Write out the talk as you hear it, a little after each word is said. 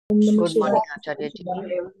Good morning, Acharya ji.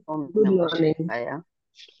 Om Good Namah morning. Shivaya.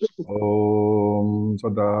 Om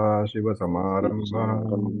Sadashiva Samarambham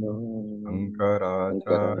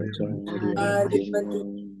Shankaracharya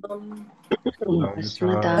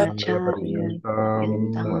Asmadacharya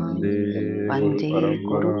Paryantam Vande Guru Vande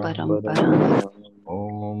Guru Paramparam Paramparam.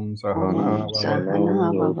 Om Om Sahana Sahana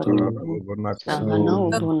Vavatu Bhunaktu Sahana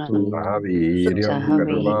Bhunatu Sahaviryam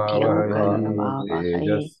Sahaviryam Karvavahai Karvavahai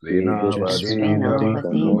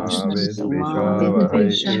Tejasvinavadhetamavit Vishavahai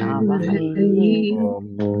Tejasvinavadvitushamavahai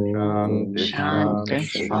Om Shanti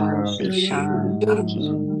Shanti Shanti Shanti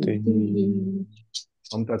Shanti.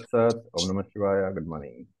 Om Tat Sat, Om Namah Shivaya, good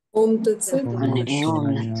morning. Om Tat Sat. Good morning. Om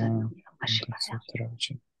Namah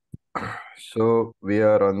Shivaya. So we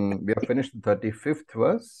have finished the 35th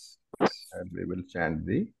verse and we will chant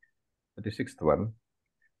the 36th one.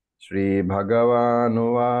 Shri Bhagavan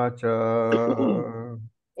Uvacha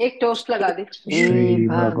एक toast लगा दे. श्री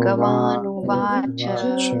भगवान भगवान उवाच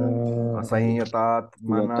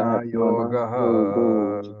असंयतात्मना योगः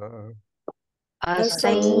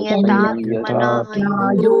असंयतात्मना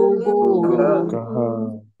योगो योगः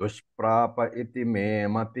दुष्प्राप इति मे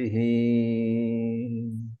मतिः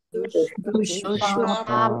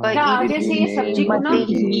दुष्प्राप आगे से ये सब्जी को ना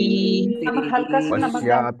मतिः अब हल्का सा नमक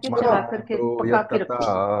डाल के चला करके पश्यात्मनो पका के यतता रखो.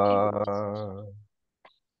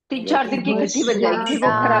 3-4 दिन की इकट्ठी बन जाएगी, फिर वो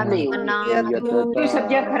खराब नहीं होगी. फिर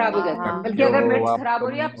सब्जियां खराब हो जाती है, बल्कि अगर मिर्च खराब हो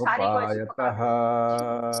रही है आप सारी को ऐसे पका उपायतः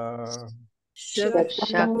दो.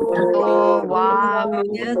 शक्तो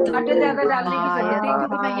टमाटर ज्यादा डालने की जरूरत नहीं,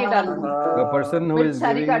 क्योंकि मैं ये डालूंगी. The person who मिर्च is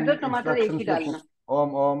सारी काट दो, giving टमाटर एक ही instructions to डालना. cook,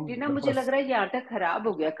 Om, टीना, मुझे लग रहा है ये आटा खराब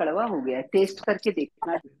हो गया, कड़वा हो गया. टेस्ट करके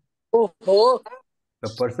देखना. the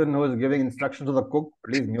person who is giving instructions to the cook,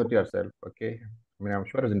 please mute yourself, okay? I mean, I'm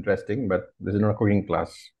sure it's interesting, but this is not a cooking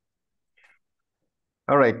class.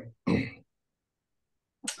 All right.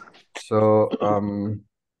 So,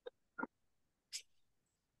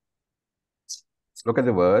 look at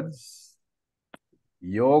the words.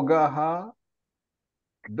 Yogaha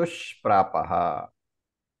dushprapaha.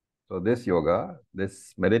 So this yoga,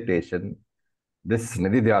 this meditation, this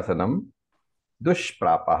nididhyasanam,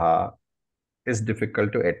 dushprapaha, is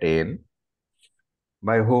difficult to attain.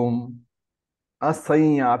 By whom?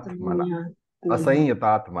 Asanyatmana.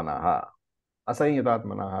 Asanyatatmanaha.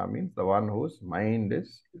 Asanyatatmanaha means the one whose mind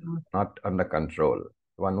is not under control,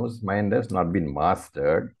 the one whose mind has not been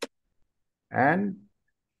mastered. And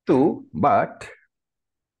two, but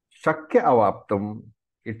Shakya avaptam,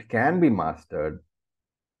 it can be mastered.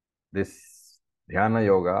 This Dhyana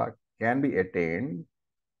yoga can be attained.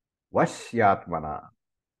 Vashyatmana.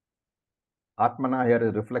 Atmana here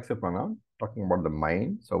is reflexive pronoun, talking about the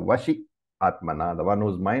mind. So Vashi Atmana, the one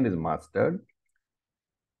whose mind is mastered.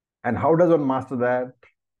 And how does one master that?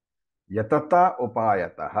 Yatata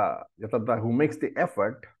upayataha. Yatata, who makes the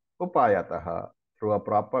effort, upayataha, through a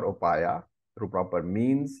proper upaya, through proper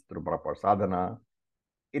means, through proper sadhana.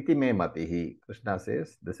 Iti me matihi. Krishna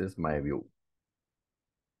says, this is my view.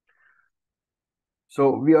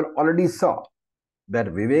 So we already saw that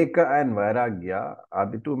Viveka and Vairagya are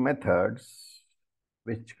the two methods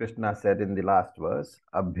which Krishna said in the last verse.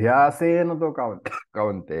 Abhyasena to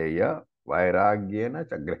kaunteya vairagyena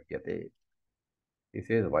chagrahyate. He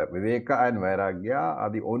says Viveka and Vairagya are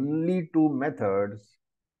the only two methods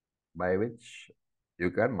by which you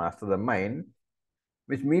can master the mind,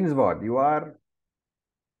 which means what? You are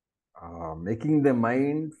making the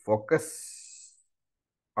mind focus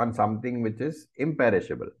on something which is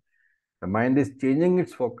imperishable. The mind is changing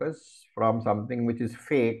its focus from something which is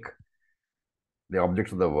fake, the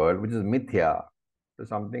objects of the world, which is mithya, to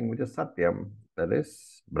something which is satyam, that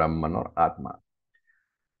is Brahman or Atma.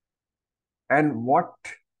 And what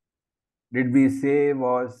did we say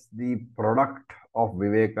was the product of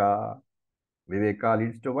Viveka? Viveka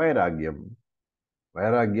leads to Vairagyam.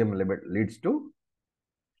 Vairagyam leads to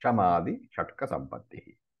Shamadhi, Shatka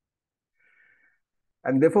Sampatti.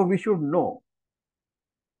 And therefore we should know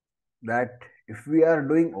that if we are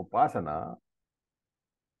doing Upasana,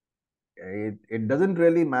 it doesn't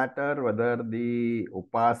really matter whether the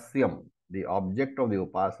Upasyam, the object of the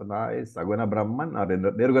Upasana, is Saguna Brahman or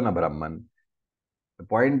Nirguna Brahman. The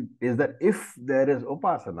point is that if there is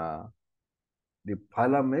Upasana, the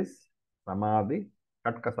phalam is Samadhi,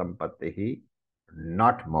 Shatka Sampattihi,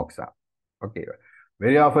 not moksha. Okay.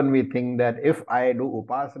 Very often we think that if I do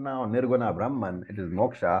Upasana or Nirguna Brahman, it is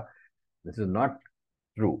moksha. This is not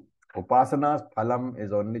true. Upasana's phalam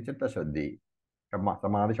is only Chitta Shuddhi,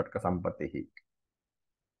 Samadhi, Shatka Sampattihi.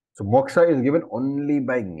 So moksha is given only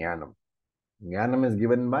by Jnanam. Jnanam is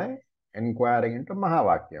given by inquiring into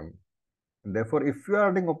Mahavakyam. And therefore, if you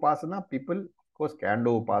are doing Upasana, people, of course, can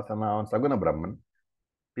do upasana on Saguna Brahman.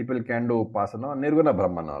 People can do upasana on Nirguna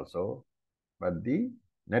Brahman also. But the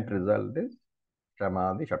net result is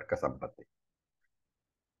Samadhi Shatka Sampatti.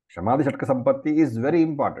 Samadhi Shatka Sampatti is very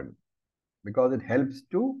important because it helps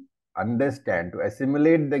to understand, to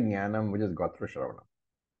assimilate the jnanam which is got through Shravana.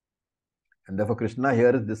 And therefore, Krishna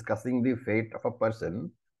here is discussing the fate of a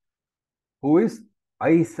person who is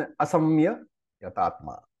asamya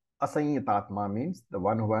yatatma. Asanyatatma means the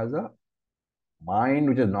one who has a mind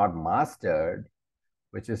which is not mastered,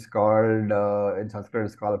 which is called, in Sanskrit,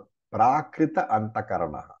 is called prakrita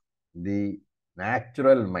antakarana, the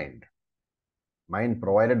natural mind. Mind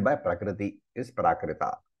provided by Prakriti is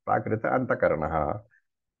Prakrita. Prakrita Antakaranaha.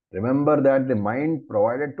 Remember that the mind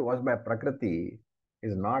provided to us by Prakriti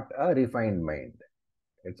is not a refined mind.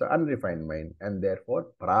 It's an unrefined mind. And therefore,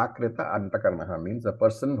 Prakrita Antakaranaha means a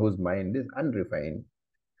person whose mind is unrefined.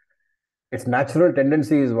 Its natural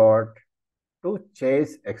tendency is what? To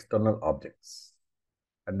chase external objects.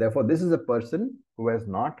 And therefore, this is a person who has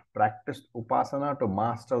not practiced upasana to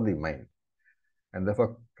master the mind. And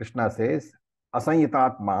therefore, Krishna says,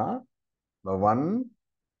 Asanyatatma, the one,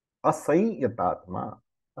 Asanyatatma.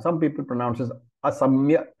 Some people pronounce it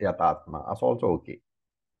Asamya Yatatma. That's also okay.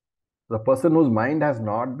 The person whose mind has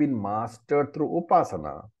not been mastered through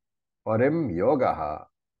upasana, for him, yogaha,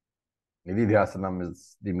 nididhyasanam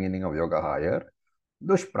is the meaning of yogaha here,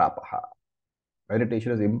 dushprapaha.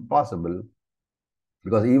 Meditation is impossible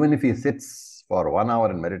because even if he sits for 1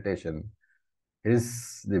 hour in meditation,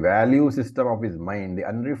 the value system of his mind, the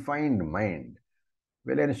unrefined mind,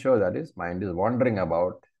 will ensure that his mind is wandering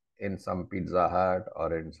about in some Pizza Hut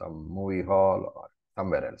or in some movie hall or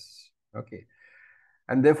somewhere else. Okay.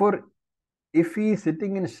 And therefore, if he is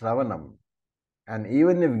sitting in Shravanam, and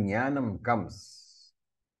even if Jnanam comes,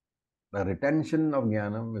 the retention of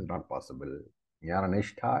Jnanam is not possible. Jnana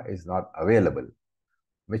is not available.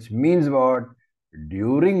 Which means what?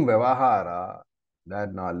 During Vyavahara,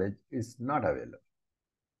 that knowledge is not available.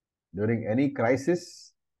 During any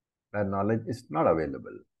crisis, that knowledge is not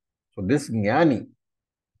available. So this jnani,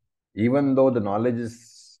 even though the knowledge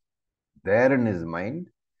is there in his mind,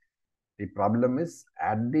 the problem is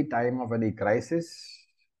at the time of any crisis,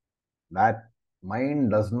 that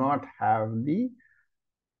mind does not have the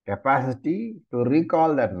capacity to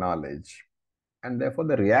recall that knowledge. And therefore,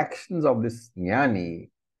 the reactions of this jnani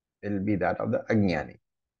will be that of the ajnani.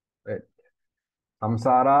 Right?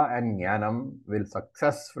 Samsara and jnanam will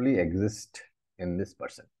successfully exist in this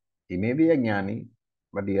person. He may be a jnani,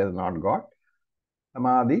 but he has not got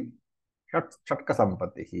samadhi shatka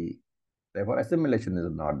sampatti. Therefore, assimilation is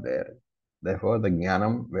not there. Therefore, the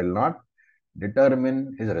jnanam will not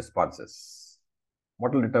determine his responses.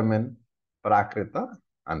 What will determine? Prakrita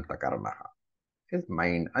antakaranaha. His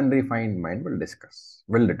mind, unrefined mind will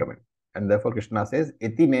determine. And therefore, Krishna says,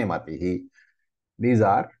 iti me matihi. These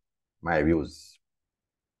are my views.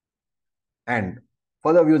 And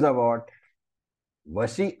further views are what?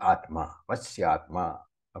 Vashi Atma, Vashyatma,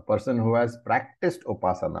 a person who has practiced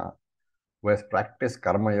upasana, who has practiced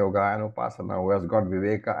karma yoga and upasana, who has got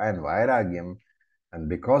viveka and vairagyam, and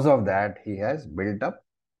because of that, he has built up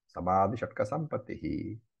samadhi shatka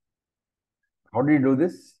sampatti. How did he do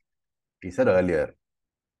this? He said earlier,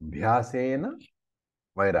 Bhyasena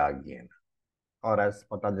vairagyena, or as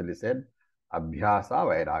Patanjali said, Abhyasa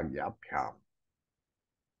vairagyabhyam.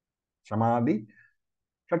 Samadhi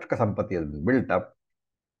shatka sampatti has been built up,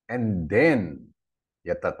 and then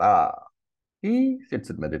yatata, he sits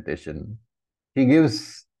in meditation. He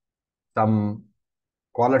gives some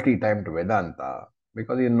quality time to Vedanta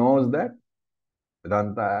because he knows that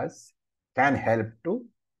Vedanta can help to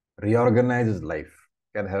reorganize his life,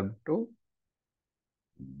 can help to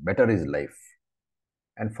better his life.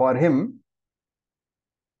 And for him,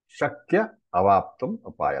 Shakya avaptum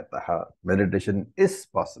upayataha. Meditation is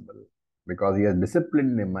possible because he has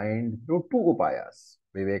disciplined the mind through two upayas,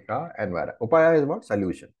 Viveka and Vairagya. Upaya is what?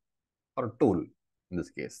 Solution or tool in this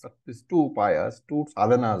case. So these two upayas, two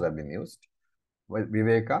sadhanas have been used,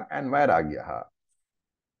 Viveka and Vairagya.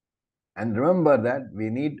 And remember that we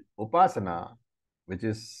need upasana, which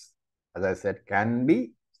is, as I said, can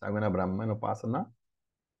be Saguna Brahman upasana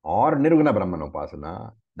or Nirguna Brahman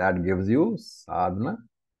upasana. That gives you sadhana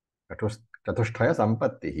chatusthaya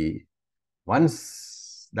sampatti.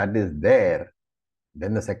 Once that is there,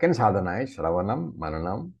 then the second sadhana is Shravanam,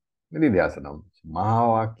 Mananam, Nididhyasanam,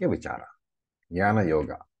 Mahavakya Vichara, Jnana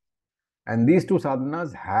Yoga. And these two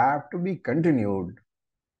sadhanas have to be continued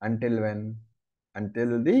until when?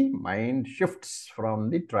 Until the mind shifts from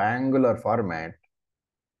the triangular format,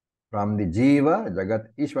 from the Jiva, Jagat,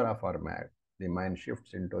 Ishvara format, the mind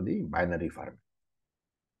shifts into the binary format.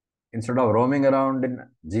 Instead of roaming around in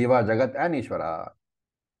Jiva, Jagat and Ishvara,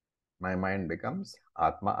 my mind becomes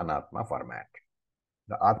Atma, Anatma format.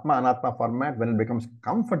 The Atma, Anatma format, when it becomes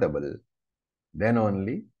comfortable, then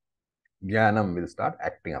only Jnanam will start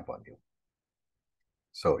acting upon you.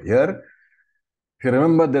 So here, if you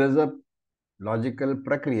remember, there is a logical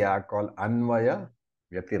prakriya called Anvaya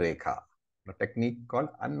Vyatirekha. A technique called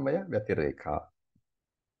Anvaya Vyatirekha.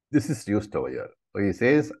 This is used over here. So he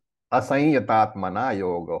says, Asanyatatmana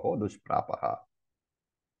yogaho dushprapaha.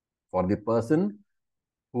 For the person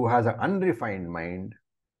who has an unrefined mind,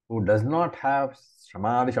 who does not have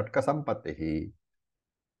Samadhi Shatka Sampattihi,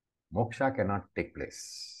 moksha cannot take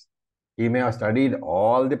place. He may have studied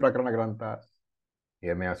all the Prakarana Granthas.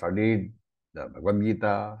 He may have studied the Bhagavad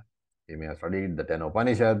Geeta. He may have studied the 10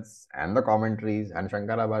 Upanishads and the commentaries and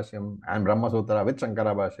Shankara Bhashyam and Brahma Sutra with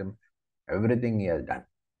Shankara Bhashyam. Everything he has done.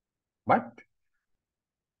 But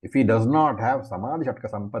if he does not have Samadhi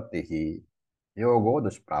Shatka Sampattihi, yogo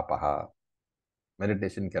dushprapaha,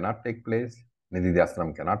 meditation cannot take place,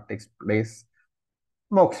 nididhyasana cannot take place,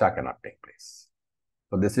 moksha cannot take place.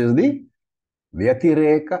 So this is the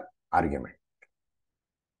Vyatireka argument.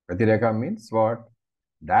 Vyatireka means what?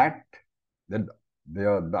 That the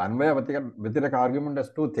Anvaya Vyatireka argument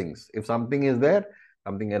has two things. If something is there,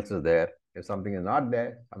 something else is there. If something is not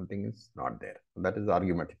there, something is not there. So that is the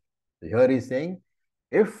argument. So here he is saying,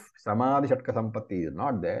 if Samadhi Shatka Sampatti is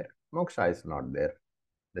not there, moksha is not there.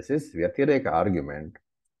 This is Vyatireka argument.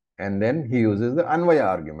 And then he uses the Anvaya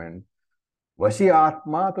argument. Vashi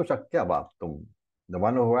Atma tu Shakya Bhaptum. The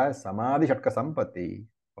one who has Samadhi Shatka Sampatti,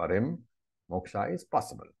 for him, moksha is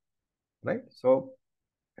possible. Right? So,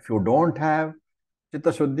 if you don't have Chitta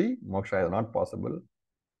Shuddhi, moksha is not possible.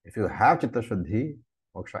 If you have Chitta Shuddhi,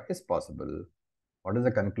 moksha is possible. What is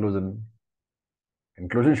the conclusion?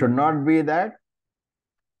 Conclusion should not be that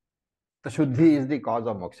Chitta Shuddhi is the cause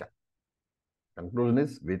of moksha. Conclusion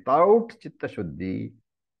is, without Chitta Shuddhi,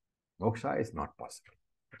 moksha is not possible.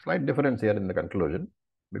 Slight difference here in the conclusion,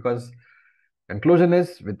 because conclusion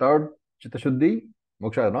is, without Chitta Shuddhi,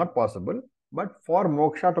 moksha is not possible. But for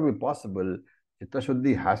moksha to be possible, Chitta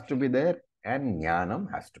Shuddhi has to be there and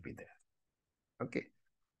Jnanam has to be there. Okay.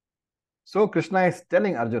 So Krishna is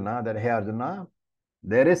telling Arjuna that, hey Arjuna,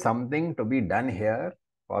 there is something to be done here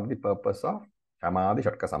for the purpose of Samadhi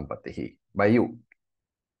Shatka Sampattihi by you.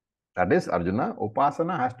 That is, Arjuna,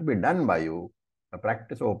 Upasana has to be done by you. The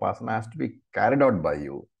practice of Upasana has to be carried out by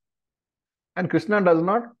you. And Krishna does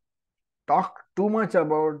not talk too much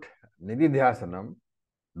about Nididhyasanam,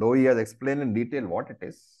 though he has explained in detail what it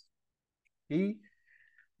is. He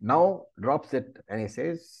now drops it and he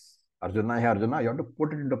says, Arjuna, hey Arjuna, you have to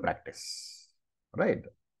put it into practice. Right?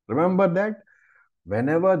 Remember that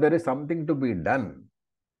whenever there is something to be done,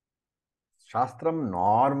 Shastram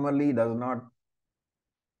normally does not,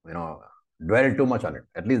 dwell too much on it.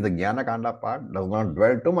 At least the Jnana Kanda part does not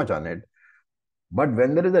dwell too much on it. But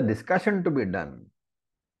when there is a discussion to be done,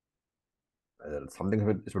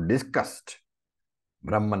 something is discussed,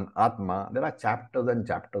 Brahman, Atma, there are chapters and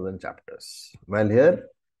chapters and chapters. Well, here,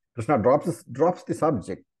 Krishna drops the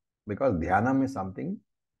subject because Dhyanam is something,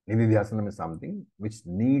 Nididhyasanam is something which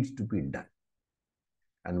needs to be done.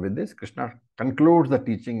 And with this, Krishna concludes the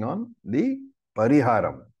teaching on the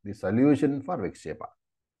Pariharam, the solution for Vikshepa.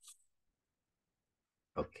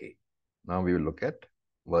 Okay, now we will look at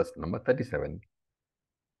verse number 37.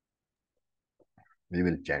 We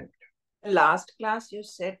will chant. Last class you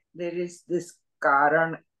said there is this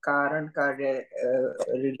Karan Karya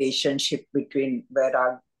relationship between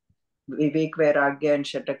Vivek Vairagya and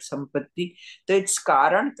Shatak Sampatti. So it's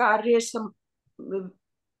Karan Karya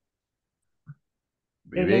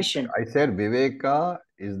relation. I said Viveka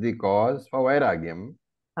is the cause for Vairagyam.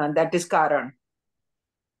 And that is Karan.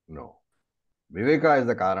 No. Viveka is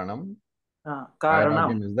the Karanam. Karanam.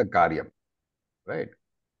 Vairagyam is the Karyam. Right?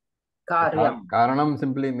 Karyam. Karanam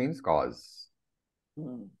simply means cause.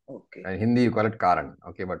 Okay. In Hindi you call it Karan.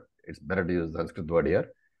 Okay, but it's better to use the Sanskrit word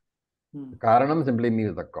here. Karanam simply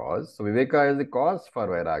means the cause. So Viveka is the cause for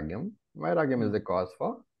Vairagyam. Vairagyam is the cause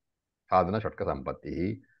for Sadhana Shatka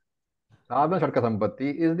Sampatti. Sadhana Shatka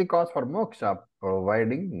Sampatti is the cause for moksha,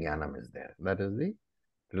 providing Jnanam is there. That is the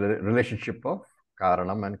relationship of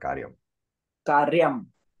Karanam and Karyam. Karyam.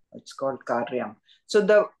 It's called Karyam. So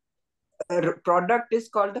the product is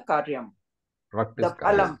called the Karyam. Product the is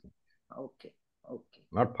Karyam. Okay. Okay.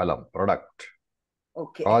 Not phalam, product.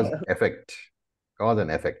 Okay. Cause, effect. Cause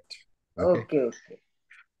and effect. Okay. Okay. Okay.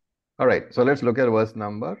 All right. So let's look at verse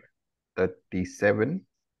number 37.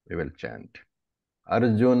 We will chant.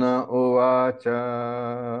 Arjuna Uvacha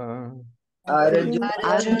Arjuna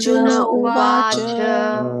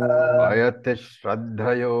Uvacha ayati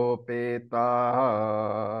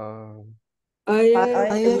shraddhayopetāः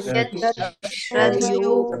Ayati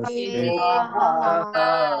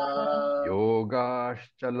Shraddhayopetāः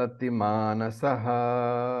yogaśchalati manasah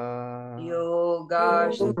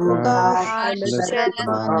Yogaśchalati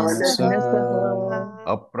manasah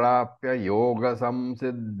aprapya yoga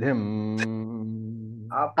samsiddhim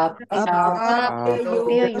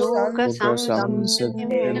Aprapya yoga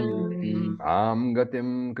samsiddhim tam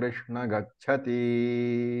gatim Krishna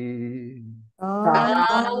gacchati.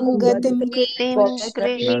 Gatim Tim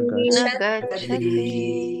Krishna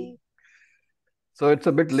gacchati. So it's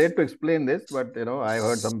a bit late to explain this, but I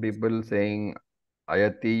heard some people saying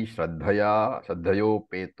ayati shraddhayo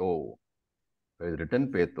peto. So it's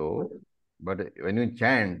written peto, but when you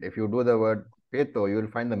chant, if you do the word peto, you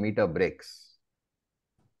will find the meter breaks.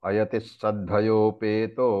 Ayati shraddhayo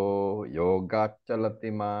peto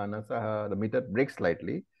yogachalati manasah. The meter breaks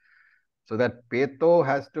slightly. So that peto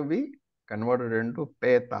has to be converted into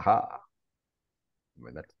petaha.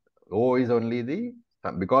 That O is only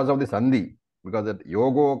because of the sandhi, because that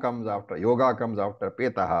yoga comes after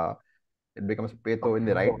petaha, it becomes peto in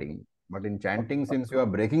the writing. But in chanting, since you are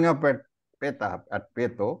breaking up at petaha, at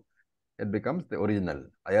peto, it becomes the original.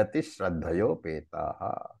 Ayati shraddhayo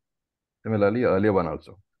petaha. Similarly, earlier one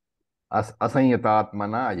also.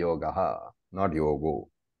 Asanyatatmana yogaha, not yogo.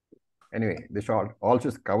 Anyway, this also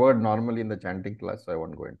is covered normally in the chanting class, so I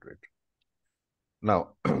won't go into it.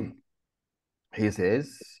 Now, he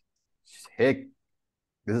says, hey,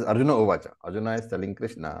 this is Arjuna Uvacha. Arjuna is telling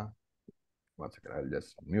Krishna. One second, I'll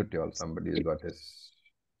just mute you all. Somebody has got his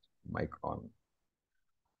mic on.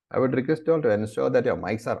 I would request you all to ensure that your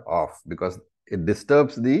mics are off because it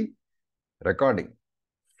disturbs the recording.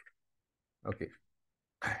 Okay.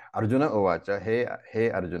 Arjuna Uvacha. Hey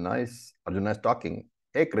Arjuna is talking.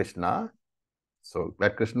 Hey Krishna. So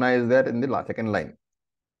that Krishna is there in the second line.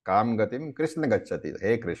 Kam gatim Krishna gacchati.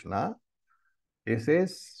 Hey Krishna. He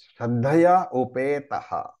says, Shraddhaya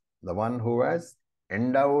upetaha, the one who has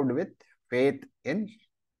endowed with faith in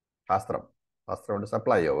Shastram. Shastram to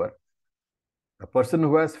supply over. The person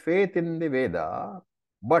who has faith in the Veda,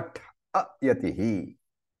 but ayatihi.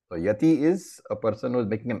 So yati is a person who is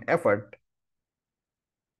making an effort.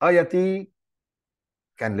 Ayati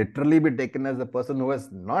can literally be taken as a person who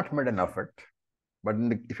has not made an effort. But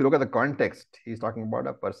if you look at the context, he's talking about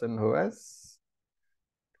a person who is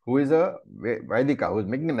a Vaidika, who is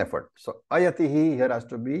making an effort. So ayatihi here has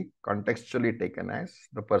to be contextually taken as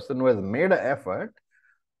the person who has made an effort,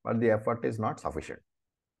 but the effort is not sufficient.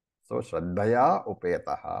 So Shraddhaya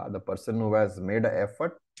upetaha, the person who has made an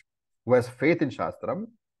effort, who has faith in Shastram,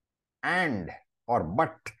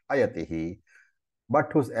 but ayatihi,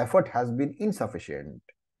 but whose effort has been insufficient.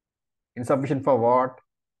 Insufficient for what?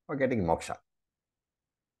 For getting moksha.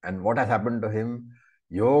 And what has happened to him?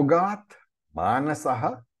 Yogat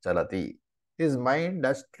manasaha chalati. His mind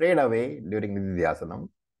has strayed away during Nididhyasanam.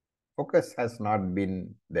 Focus has not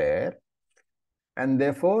been there. And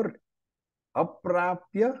therefore,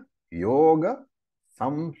 aprapya yoga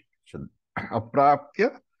samsiddhim.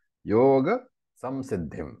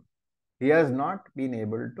 He has not been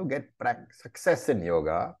able to get success in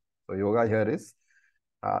yoga. So yoga here is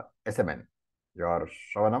SMN. Your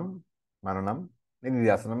Shravanam, Mananam,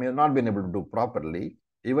 Nididhyasanam, he has not been able to do properly.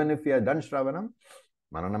 Even if he has done Shravanam,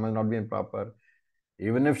 Mananam has not been proper.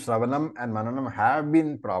 Even if Shravanam and Mananam have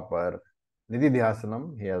been proper,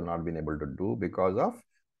 Nididhyasanam he has not been able to do because of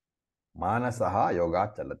Manasaha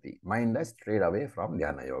Yoga Chalati. Mind has strayed away from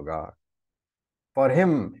Dhyana Yoga. For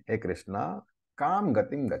him, hey Krishna, Kam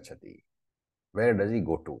Gatim Gachati. Where does he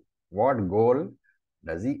go to? What goal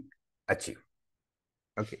does he achieve?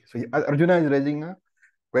 Okay, so Arjuna is raising a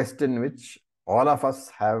question which all of us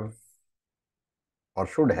have or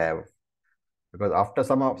should have, because after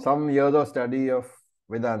some years of study of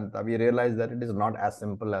Vedanta, we realize that it is not as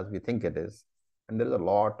simple as we think it is, and there is a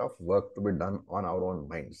lot of work to be done on our own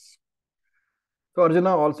minds. So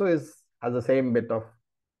Arjuna also has the same bit of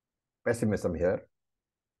pessimism here,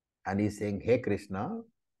 and he's saying, hey Krishna,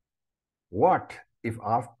 what if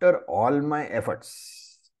after all my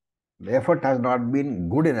efforts, the effort has not been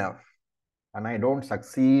good enough, and I don't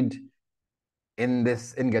succeed in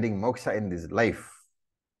getting moksha in this life?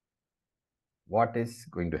 What is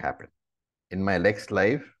going to happen? In my next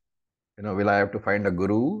life, will I have to find a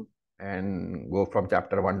guru and go from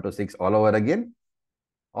chapter 1 to 6 all over again?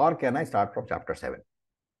 Or can I start from chapter 7?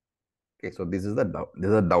 Okay, so these are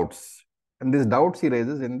the doubts. And these doubts he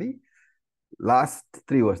raises in the next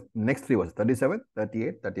three verses, 37,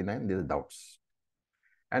 38, 39, these are doubts.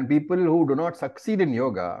 And people who do not succeed in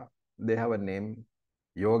yoga, they have a name,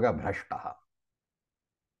 Yoga Bhrashtaha,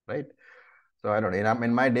 right? So I don't know.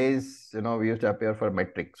 In my days, we used to appear for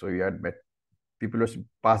metric. So you had people who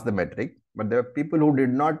passed the metric, but there were people who did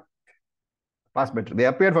not pass metric. They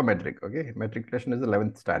appeared for metric. Okay, matriculation is the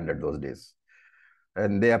 11th standard those days,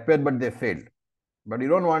 and they appeared, but they failed. But you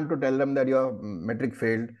don't want to tell them that your metric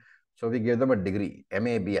failed, so we gave them a degree,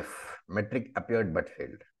 MABF. Metric appeared but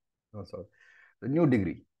failed. So the new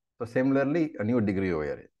degree. So similarly, a new degree over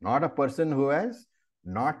here. Not a person who has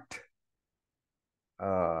not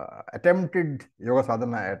attempted yoga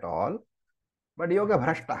sadhana at all, but yoga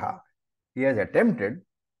bhrashtaha. He has attempted,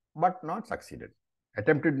 but not succeeded.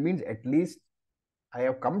 Attempted means at least I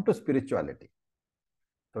have come to spirituality.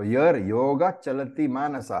 So here, yoga chalati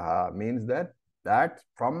manasaha means that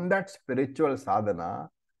from that spiritual sadhana,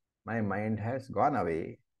 my mind has gone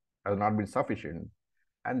away, has not been sufficient,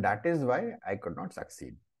 and that is why I could not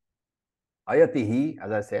succeed. Ayatihi,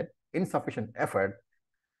 as I said, insufficient effort.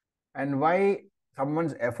 And why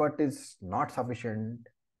someone's effort is not sufficient?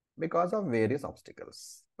 Because of various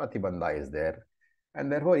obstacles. Pratibandha is there.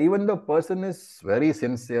 And therefore, even the person is very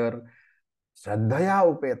sincere, Shraddhaya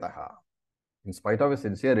upetaha, in spite of his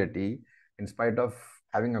sincerity, in spite of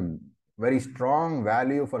having a very strong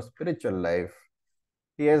value for spiritual life,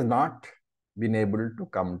 he has not been able to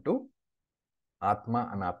come to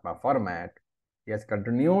Atma Anatma format. He has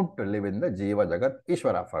continued to live in the Jiva Jagat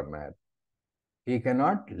Ishvara format. He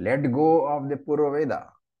cannot let go of the Purva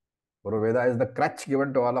Veda. Purva Veda is the crutch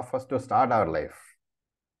given to all of us to start our life.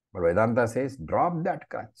 But Vedanta says, drop that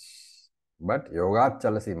crutch. But yoga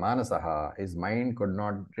chalasi manasaha, his mind could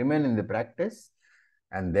not remain in the practice,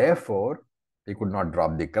 and therefore he could not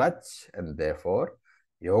drop the crutch, and therefore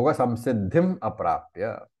yoga samsiddhim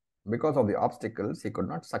aprapya. Because of the obstacles, he could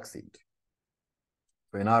not succeed.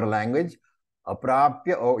 So in our language,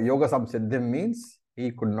 aprapya or yoga samsiddhim means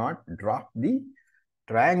he could not drop the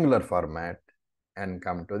triangular format and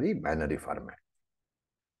come to the binary format.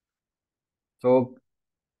 So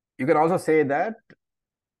you can also say that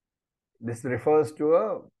this refers to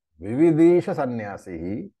a Vividisha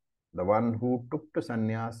sannyasi, the one who took to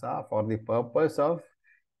sannyasa for the purpose of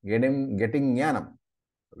getting jnanam.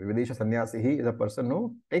 Vividisha sannyasi is a person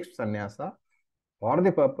who takes sannyasa for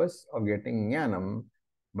the purpose of getting jnanam,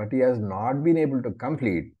 but he has not been able to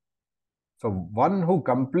complete. So one who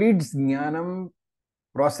completes jnanam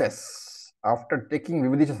process after taking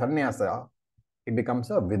Vividisha sannyasa, he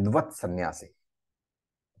becomes a Vidvat sannyasi.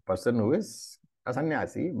 A person who is a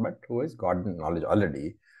sannyasi, but who has gotten knowledge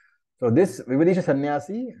already. So this Vividisha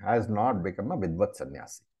sannyasi has not become a Vidvat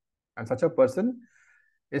sannyasi. And such a person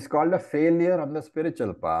is called a failure on the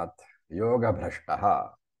spiritual path, yoga bhrashtaha.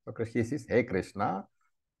 So Krishna says, hey Krishna,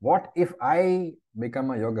 what if I become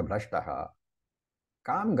a yoga bhrashtaha?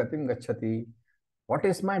 Kam gatim gacchati. What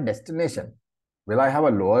is my destination? Will I have a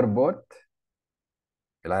lower birth?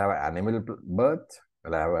 Will I have an animal birth?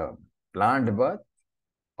 Will I have a plant birth?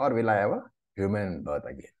 Or will I have a human birth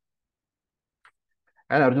again?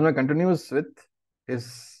 And Arjuna continues with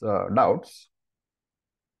his doubts.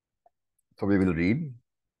 So we will read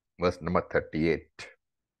verse number 38.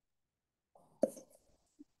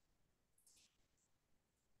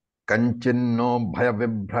 Kanchinno bhaya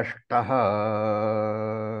vibhrashtaha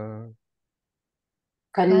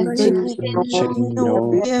Kanchino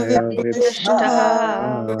Vyavyashtaha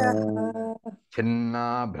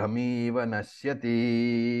chinna bhramiva nasyati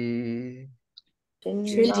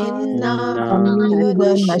Chinnamiva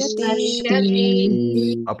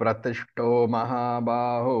nashyati apratishto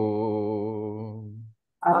mahabaho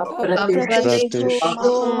Apratishto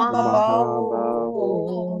Mahabaho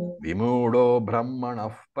vimudo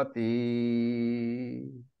brahmanah pati.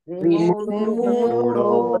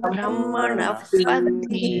 Vimudo Brahmana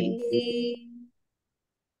Pati.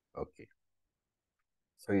 Okay.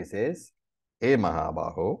 So he says, hey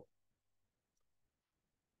Mahabaho.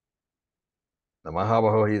 The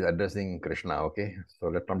Mahabaho he is addressing Krishna, okay? So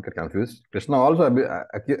let's not get confused. Krishna also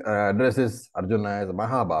addresses Arjuna as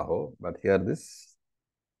Mahabaho, but here this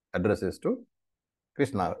addresses to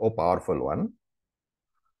Krishna, O powerful one.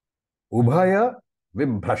 Ubhaya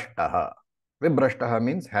vibhrashtaha. Vibhrashtaha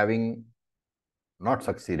means having not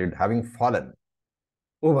succeeded, having fallen.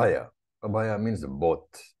 Ubhaya. Ubhaya means both.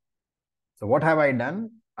 So what have I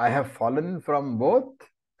done? I have fallen from both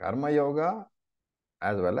karma yoga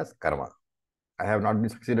as well as karma. I have not been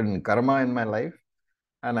succeeded in karma in my life,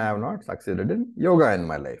 and I have not succeeded in yoga in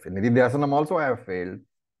my life. In Nididhyasanam also I have failed.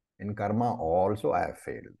 In karma also I have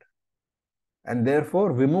failed. And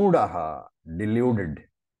therefore, vimudaha, deluded.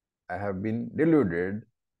 I have been deluded.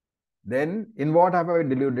 Then, in what have I been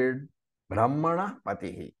deluded? Brahmana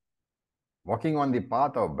patihi. walking on the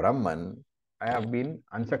path of Brahman, I have been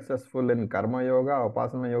unsuccessful in Karma Yoga,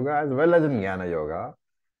 Upasana Yoga, as well as in Jnana Yoga.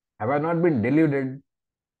 Have I not been deluded?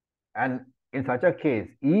 And in such a case,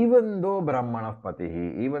 even though Brahmana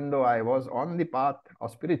Patihi, even though I was on the path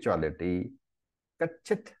of spirituality,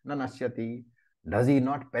 Kachit Nanashyati, does he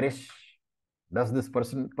not perish? Does this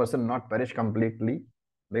person not perish completely?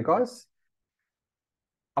 Because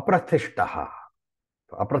Apratishtaha.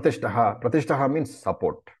 Pratishtaha means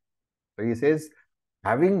support. So he says,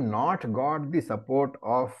 having not got the support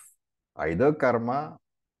of either karma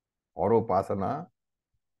or upasana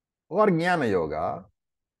or jnana yoga,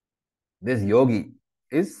 this yogi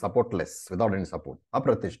is supportless, without any support.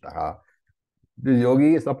 Apratishtaha. This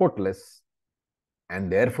yogi is supportless,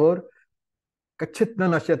 and therefore, kachitna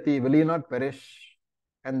nashyati, will he not perish?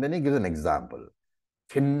 And then he gives an example.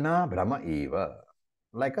 Chinna brahma eva,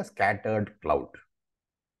 like a scattered cloud.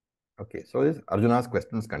 Okay, so this Arjuna's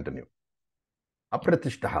questions continue.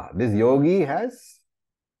 Apratishtaha. This yogi has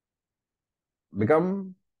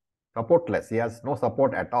become supportless. He has no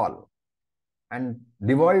support at all. And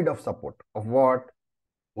devoid of support. Of what?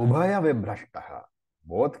 Ubhaya vibhrashtaha.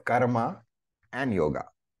 Both karma and yoga.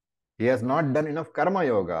 He has not done enough karma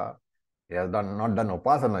yoga. He has not done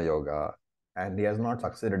upasana yoga. And he has not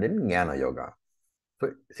succeeded in jnana yoga.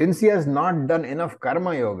 So since he has not done enough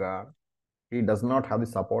karma yoga, he does not have the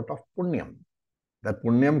support of punyam. That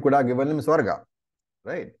punyam could have given him swarga.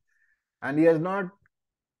 Right? And he has not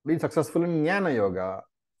been successful in jnana yoga.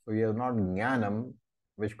 So he has not jnanam,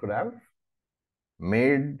 which could have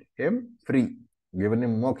made him free, given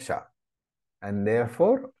him moksha. And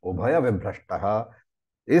therefore, Ubhaya Vibhrashtaha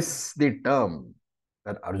is the term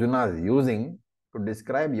that Arjuna is using to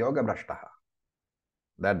describe Yoga Brashtaha.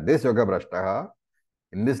 That this Yoga Brashtaha,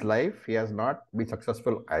 in this life, he has not been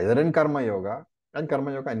successful either in Karma Yoga, and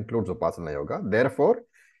Karma Yoga includes Upasana Yoga. Therefore,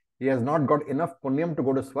 he has not got enough punyam to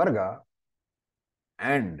go to Swarga,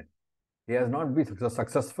 and he has not been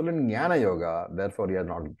successful in Jnana Yoga. Therefore, he has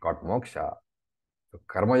not got moksha. So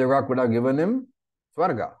Karma Yoga could have given him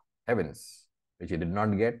Swarga, heavens, which he did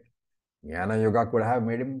not get. Jnana Yoga could have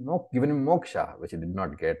made him given him moksha, which he did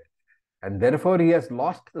not get. And therefore he has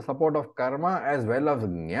lost the support of karma as well as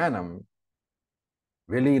jnanam.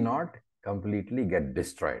 Will he not completely get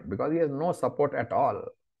destroyed? Because he has no support at all.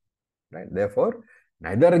 Right? Therefore,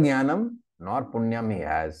 neither jnanam nor punyam he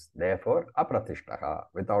has. Therefore, apratishtaha,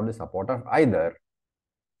 without the support of either.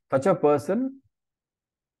 Such a person,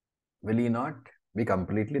 will he not be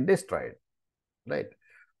completely destroyed? Right?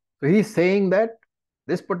 So he is saying that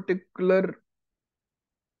this particular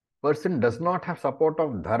person does not have support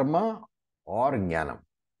of dharma or jnanam.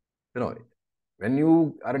 You know, when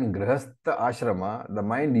you are in grihastha ashrama, the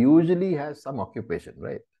mind usually has some occupation,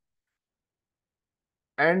 right?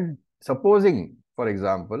 And supposing, for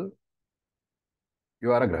example,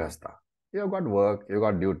 you are a grihastha. You have got work, you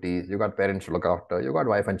got duties, you got parents to look after, you got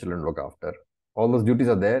wife and children to look after. All those duties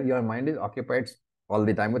are there. Your mind is occupied all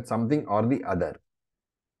the time with something or the other.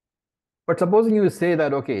 But supposing you say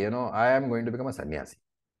that, okay, I am going to become a sannyasi.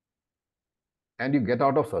 And you get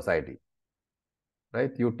out of society,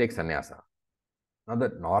 right? You take sannyasa. Now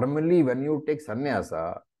that normally when you take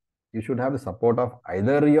sannyasa, you should have the support of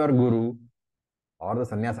either your guru or the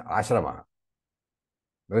sannyasa ashrama.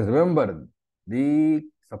 Because remember, the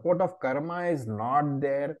support of karma is not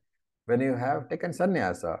there when you have taken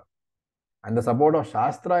sannyasa. And the support of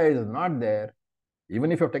shastra is not there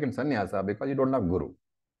even if you have taken sannyasa because you don't have guru.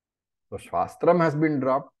 So shastram has been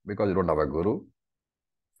dropped because you don't have a guru.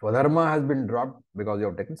 Swadharma has been dropped because you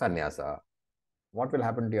have taken sannyasa. What will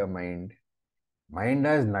happen to your mind? Mind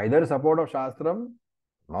has neither support of shastram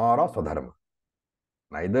nor of swadharma.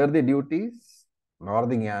 Neither the duties nor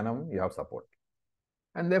the jnanam you have support.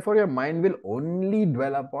 And therefore your mind will only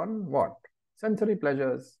dwell upon what? Sensory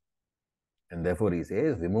pleasures. And therefore he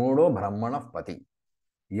says, Vimudo Brahmana Pati.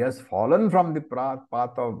 He has fallen from the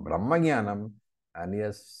path of Brahma Jnanam and he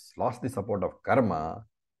has lost the support of karma.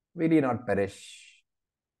 Will he not perish?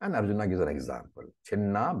 And Arjuna gives an example.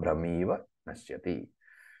 Chinna Brahmiva Nashyati.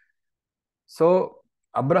 So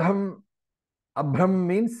Abram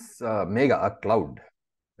means mega, a cloud.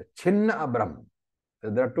 Chinna Abram. So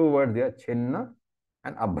there are two words here, Chinna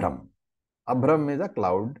and Abram. Abram is a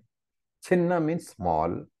cloud. Chinna means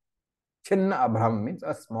small. Chinna Abram means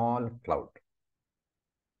a small cloud.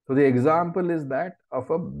 So the example is that of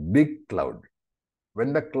a big cloud.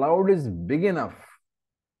 When the cloud is big enough,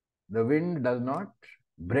 the wind does not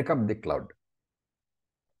break up the cloud.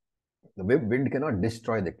 The wind cannot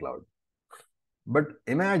destroy the cloud. But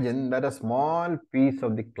imagine that a small piece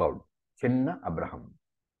of the cloud, Chinna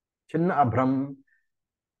Abram,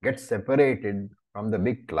 gets separated from the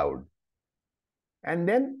big cloud. And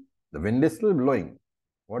then the wind is still blowing.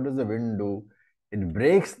 What does the wind do? It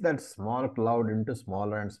breaks that small cloud into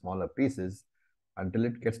smaller and smaller pieces until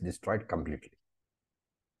it gets destroyed completely.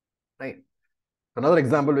 Right? Another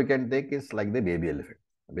example we can take is like the baby elephant.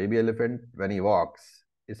 The baby elephant, when he walks,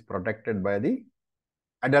 is protected by the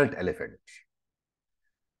adult elephant.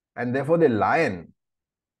 And therefore the lion,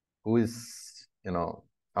 who is,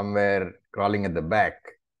 somewhere crawling at the back,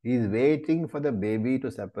 he is waiting for the baby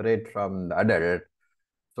to separate from the adult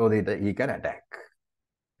so that he can attack.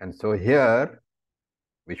 And so here,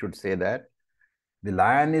 we should say that the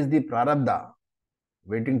lion is the prarabdha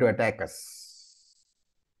waiting to attack us.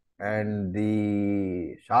 And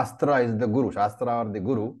the Shastra is the Guru. Shastra or the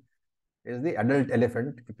Guru is the adult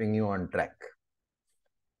elephant keeping you on track.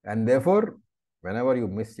 And therefore, whenever you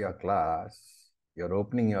miss your class, you're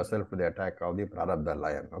opening yourself to the attack of the prarabdha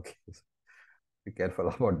lion. Okay, so be careful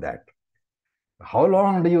about that. How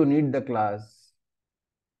long do you need the class?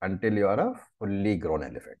 Until you are a fully grown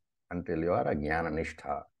elephant, until you are a jnana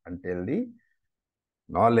nishtha, until the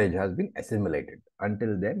knowledge has been assimilated.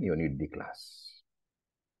 Until then, you need the class.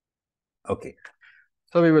 Okay,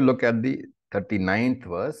 so we will look at the 39th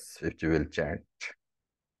verse, which we will chant.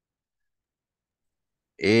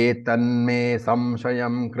 Etanme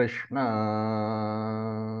samshayam Krishna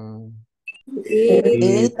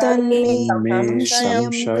Etanme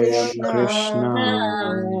samshayam Krishna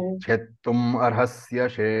Chettum arhasya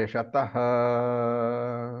sheshataha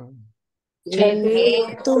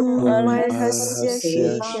Chetum arhasya Arhasya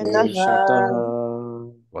sheshataha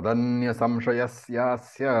Vadanya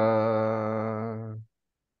samshayasyasya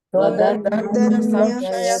Vadanya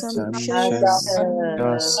samshayasya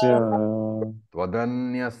Samshayasya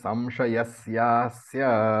Vadanya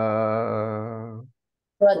samshayasyasya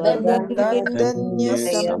Vadanya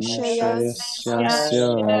Samshayasya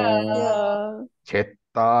samshayasya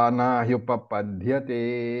Chettana hyupapadhyate.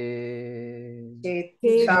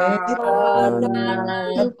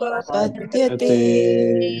 Upapadyate.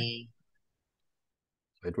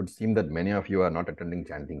 So it would seem that many of you are not attending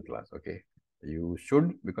chanting class, okay? You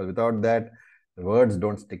should, because without that, the words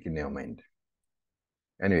don't stick in your mind.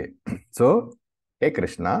 Anyway, so, hey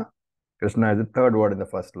Krishna. Krishna is the third word in the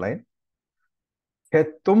first line.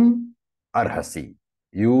 Chetum arhasi.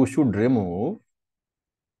 You should remove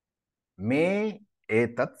me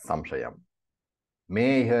etat samshayam.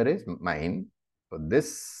 Me here is mine. So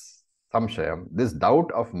this samshayam, this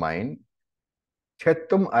doubt of mine,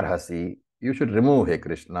 chetum arhasi, you should remove, hey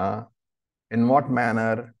Krishna. In what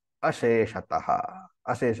manner? Asheshataha.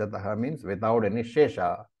 Asheshataha means without any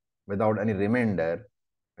shesha, without any remainder,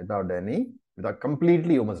 without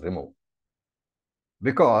completely you must remove.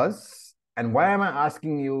 Because, and why am I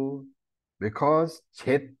asking you? Because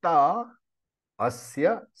chetta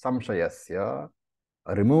asya samshayasya,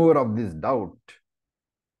 a remover of this doubt,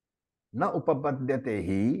 na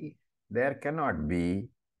upapadyatehi, there cannot be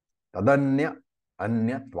tadanya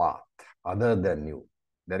anyatvat, other than you.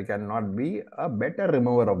 There cannot be a better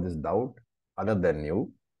remover of this doubt other than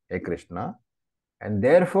you, hey Krishna, and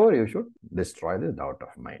therefore you should destroy this doubt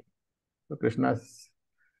of mine. So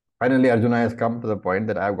finally Arjuna has come to the point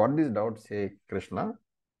that I have got these doubts, hey Krishna,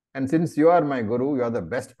 and since you are my Guru, you are the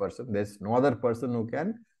best person, there is no other person who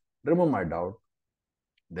can remove my doubt.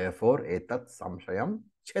 Therefore, etat samshayam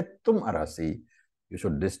chettum arasi, you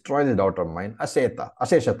should destroy the doubt of mine,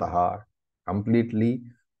 asheshataha, completely,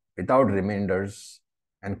 without remainders,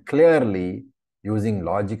 and clearly using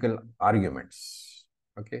logical arguments.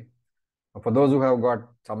 Okay. For those who have got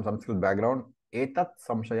some Sanskrit background, etat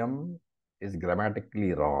samshayam is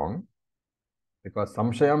grammatically wrong because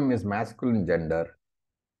samshayam is masculine gender,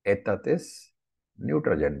 etat is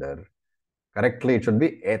neutral gender. Correctly, it should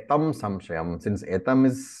be etam samshayam, since etam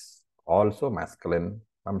is also masculine,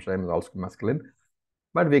 samshayam is also masculine,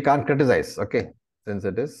 but we can't criticize, okay, since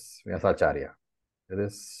it is Acharya. It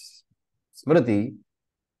is Smriti,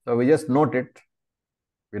 so we just note it,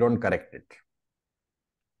 we don't correct it.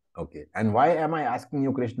 Okay, and why am I asking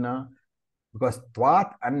you, Krishna? Because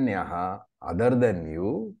tvat anyaha, other than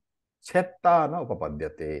you, chetta na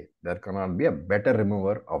upapadyate, there cannot be a better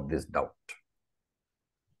remover of this doubt.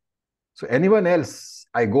 So anyone else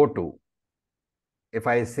I go to, if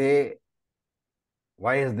I say,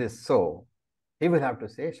 why is this so? He will have to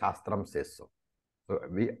say, Shastram says so. So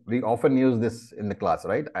we often use this in the class,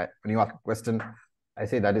 right? When you ask a question, I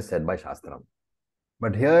say that is said by Shastram.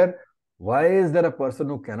 But here, why is there a person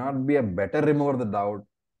who cannot be a better remover of the doubt?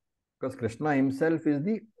 Because Krishna himself is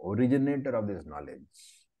the originator of this knowledge.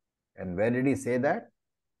 And where did he say that?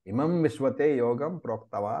 Imam Vishwate Yogam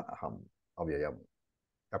Proktavan Aham Avyayam.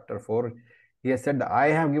 Chapter 4, he has said, I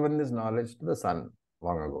have given this knowledge to the sun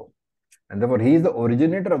long ago. And therefore, he is the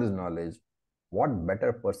originator of this knowledge. What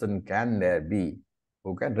better person can there be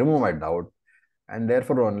who can remove my doubt? And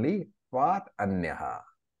therefore only Tvat Anyaha,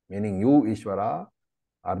 meaning you, Ishvara,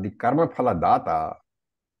 are the karma phala data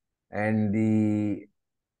and the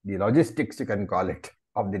logistics, you can call it,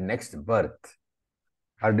 of the next birth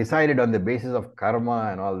are decided on the basis of karma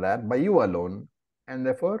and all that by you alone. And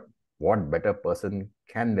therefore, what better person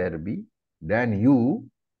can there be than you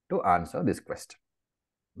to answer this question?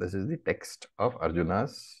 This is the text of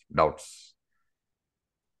Arjuna's doubts.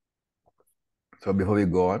 So before we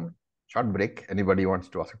go on, short break. Anybody wants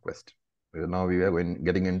to ask a question? Because now we are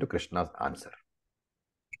getting into Krishna's answer.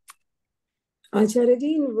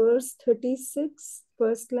 Acharya-ji, in verse 36,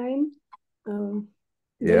 first line, the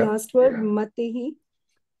last word, matihi.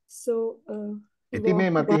 So, Iti me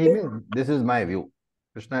matihi means this is my view.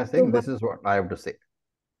 Krishna is saying this is what I have to say.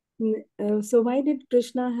 So why did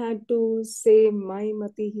Krishna had to say my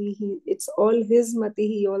matihi? It's all his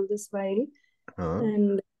matihi all this while.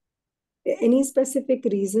 And any specific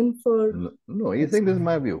reason for? No, he's saying this is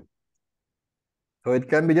my view. So it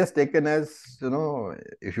can be just taken as,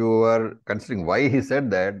 if you are considering why he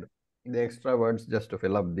said that, the extra words just to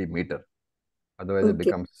fill up the meter. Otherwise it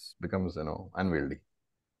becomes unwieldy.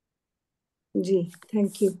 Ji,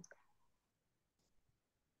 thank you.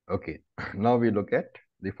 Okay, now we look at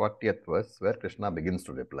the 40th verse where Krishna begins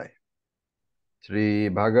to reply. Shri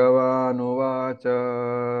Bhagavan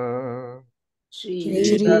Uvacha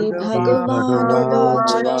Shri Bhagavan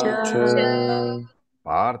Uvacha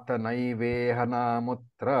Partha Naiveha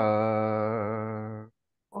Namutra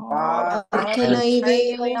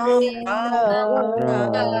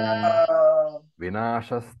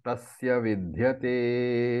Vinashastasya Vidyate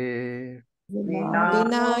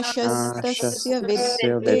Vinashastasya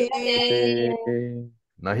vidyate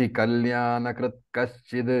Nahi Kalyanakrit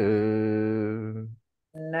Kaschid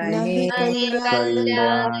Nahi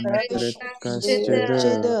Kalyanakrit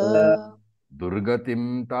kaschid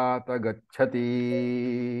Durgatim Tata Gacchati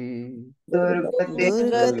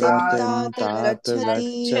Durgatim tata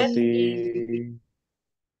gacchati.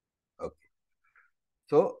 Okay.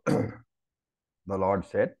 So, the Lord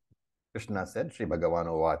said, Krishna said, Shri Bhagavan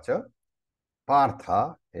Uvacha,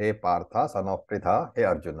 Partha, hey Partha, son of Pritha, hey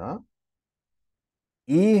Arjuna,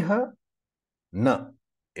 Iha na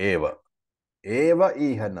eva. Eva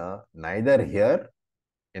iha na, neither here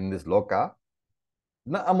in this loka,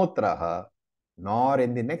 na amutraha, nor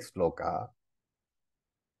in the next loka,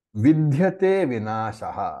 vidyate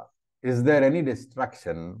vinashaha. Is there any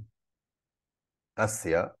destruction?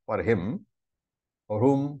 Tasya, for him, for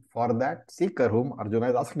whom, for that seeker whom Arjuna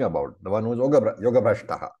is asking about, the one who is yoga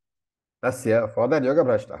brashtaha. Tasya, for that yoga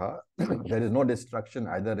brashtaha, there is no destruction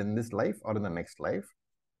either in this life or in the next life,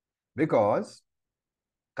 because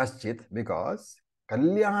kaschit, because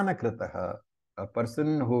kalyana kritaha, a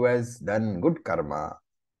person who has done good karma,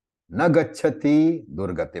 na gacchati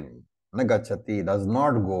durgatim, na gacchati, does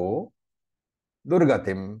not go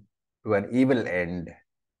durgatim, to an evil end.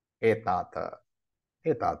 Hey tata,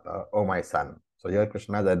 oh my son. So here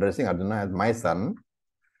Krishna is addressing Arjuna as my son.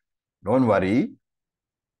 Don't worry,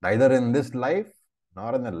 neither in this life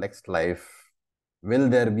nor in the next life will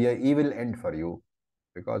there be an evil end for you,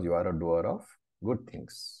 because you are a doer of good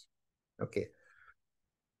things. Okay.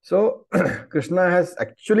 So Krishna has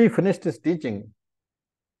actually finished his teaching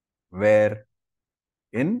where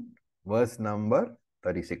in verse number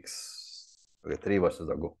 36. Okay, 3 verses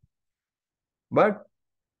ago.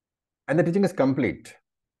 And the teaching is complete.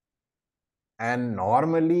 And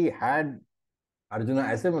normally had Arjuna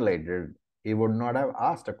assimilated, he would not have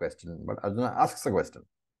asked a question, but Arjuna asks a question.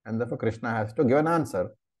 And therefore Krishna has to give an answer.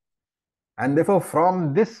 And therefore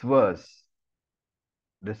from this verse,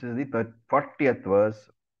 this is the 40th verse,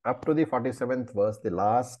 up to the 47th verse, the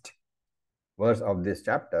last verse of this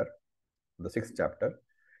chapter, the 6th chapter,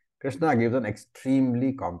 Krishna gives an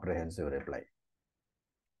extremely comprehensive reply.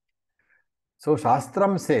 So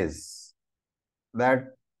Shastram says that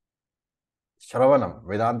Shravanam,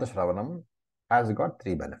 Vedanta Shravanam, has got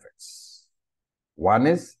 3 benefits. One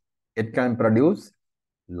is it can produce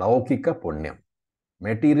Laukika Punyam,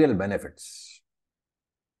 material benefits.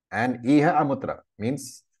 And Iha Amutra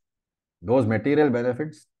means those material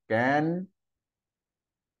benefits can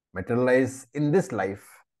materialize in this life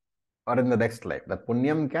or in the next life. The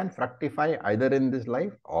Punyam can fructify either in this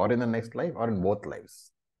life or in the next life or in both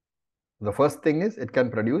lives. The first thing is it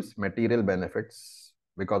can produce material benefits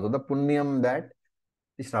because of the Punyam that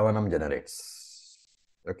the Shravanam generates.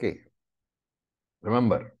 Okay.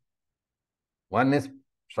 Remember, one is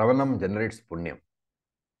Shravanam generates Punyam.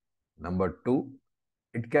 Number 2,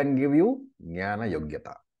 it can give you Jnana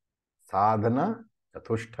Yogyata. Sadhana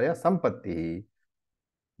chatushtaya sampatti.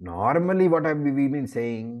 Normally, what have we been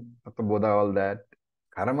saying? Tattva all that.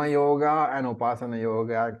 Karma yoga and upasana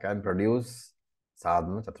yoga can produce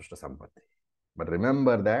sadhana chatushta sampatti. But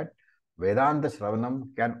remember that Vedanta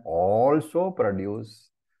Shravanam can also produce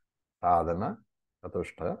sadhana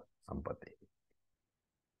chatushta sampatti.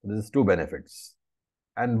 This is two benefits.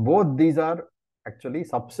 And both these are actually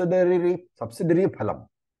subsidiary phalam,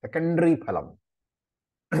 secondary phalam,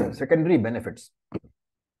 secondary benefits.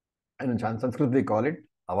 And in Sanskrit we call it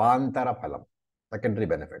avantara phalam, secondary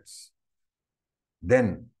benefits.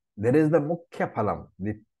 Then there is the mukhya phalam,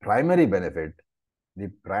 the primary benefit. The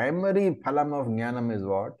primary phalam of jnanam is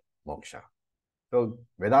what? Moksha. So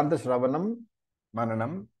Vedanta Shravanam,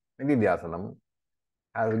 Mananam, Nididhyasanam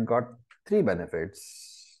has got three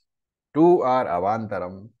benefits. Two are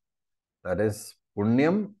avantaram, that is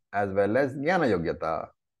punyam as well as jnana yogyata.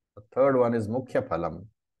 The third one is mukhya phalam,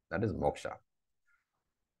 that is moksha.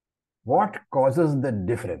 What causes the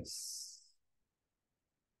difference?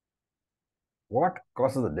 What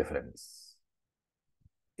causes the difference?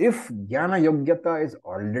 If jnana yogyata is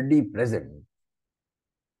already present,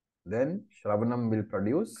 then Shravanam will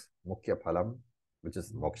produce mukhya phalam, which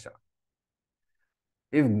is moksha.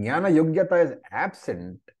 If jnana yogyata is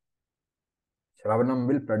absent, Shravanam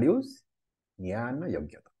will produce jnana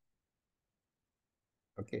yogyata.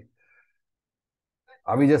 Okay.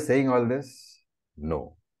 Are we just saying all this?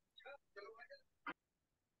 No.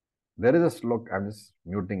 There is a slok, I'm just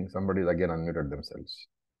muting, somebody again unmuted themselves.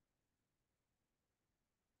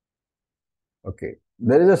 Okay.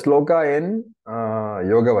 There is a sloka in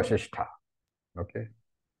Yoga Vasishtha. Okay.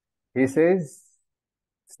 He says,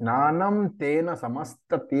 Snanam tena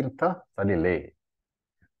samasta tirtha salile.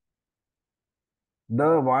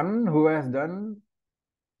 The one who has done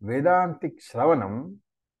Vedantic Shravanam,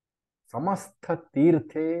 samastha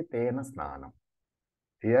tirthe tena snanam.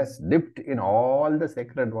 He has dipped in all the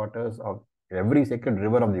sacred waters of every sacred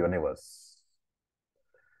river of the universe.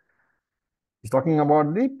 He's talking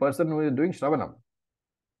about the person who is doing Shravanam.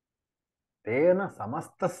 Tena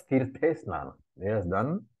samasta tirthe snanam. He has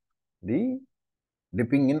done the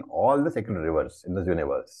dipping in all the sacred rivers in this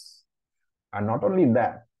universe. And not only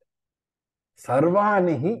that,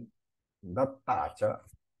 sarvanihi dattacha.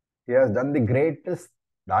 He has done the greatest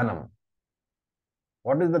dhanam.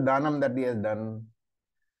 What is the dhanam that he has done?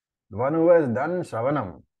 The one who has done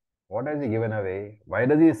Shravanam, what has he given away? Why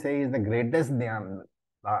does he say he is the greatest dhyan?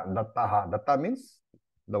 Dattaha. Datta means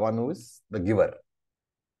the one who is the giver,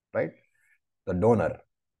 right? The donor.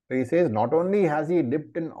 So he says not only has he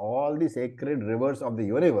dipped in all the sacred rivers of the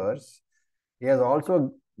universe, he has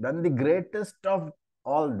also done the greatest of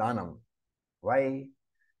all dhanam. Why?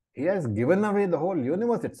 He has given away the whole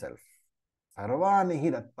universe itself.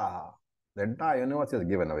 Sarvanihi dattaha. The entire universe is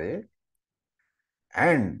given away.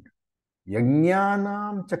 And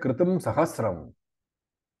Yajnanam cha kritam sahasram.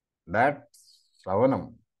 That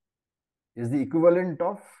Shravanam is the equivalent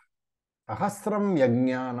of sahasram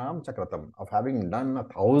yajnanam cha kritam, of having done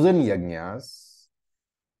 1,000 yajnas.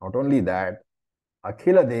 Not only that,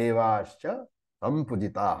 akhila devascha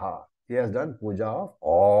sampujitaha. He has done puja of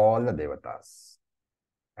all the devatas.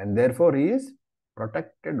 And therefore he is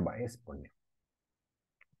protected by his punya.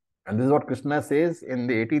 And this is what Krishna says in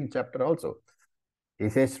the 18th chapter also. He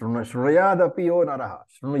says, Shrunuyad apiyo naraha.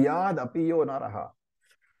 Shrunuyad apiyo naraha.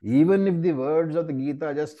 Even if the words of the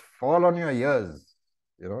Gita just fall on your ears,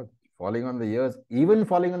 falling on the ears, even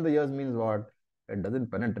falling on the ears means what? It doesn't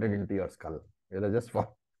penetrate into your skull. It has just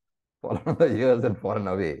fall on the ears and fallen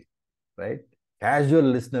away, right? Casual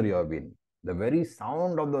listener you have been. The very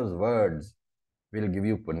sound of those words will give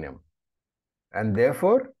you punyam. And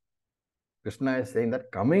therefore, Krishna is saying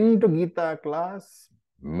that coming to Gita class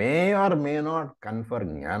may or may not confer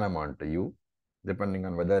jnanam onto you, depending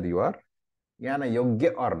on whether you are jnana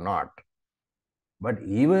yogya or not. But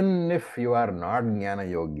even if you are not jnana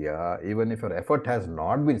yogya, even if your effort has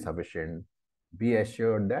not been sufficient, be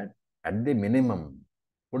assured that at the minimum,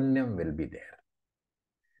 punyam will be there.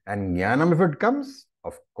 And jnanam, if it comes,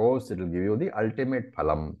 of course, it will give you the ultimate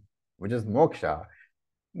phalam, which is moksha.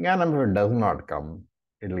 Jnanam, if it does not come,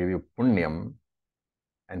 it will give you punyam.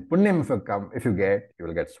 And punyam, if you get, you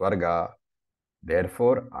will get swarga.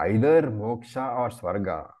 Therefore, either moksha or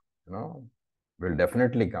swarga, will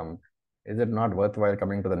definitely come. Is it not worthwhile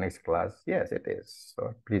coming to the next class? Yes, it is.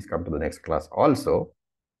 So please come to the next class also,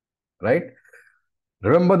 right?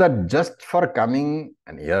 Remember that just for coming,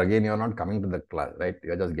 and here again, you're not coming to the class, right?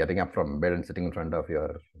 You're just getting up from bed and sitting in front of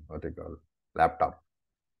your, laptop.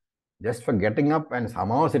 Just for getting up and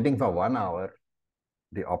somehow sitting for 1 hour,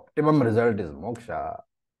 the optimum result is moksha.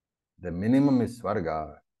 The minimum is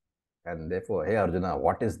swarga. And therefore, hey Arjuna,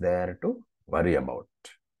 what is there to worry about?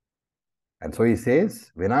 And so he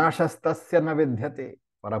says, Vinashastasya na vidhyate.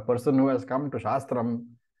 For a person who has come to Shastram,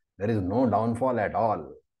 there is no downfall at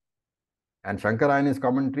all. And Shankara in his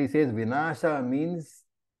commentary says, Vinasha means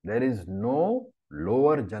there is no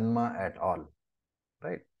lower Janma at all.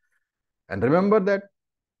 Right? And remember that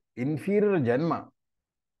inferior Janma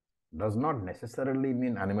does not necessarily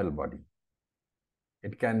mean animal body.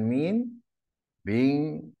 It can mean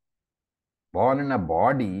being born in a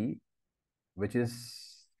body which is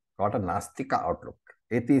got a Nastika outlook,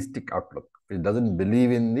 atheistic outlook, which doesn't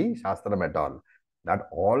believe in the Shastram at all. That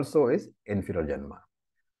also is inferior Janma.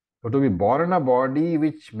 So to be born in a body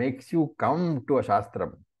which makes you come to a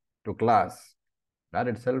Shastram, to class, that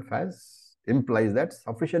itself implies that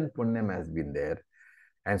sufficient punyam has been there.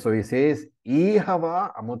 And so he says,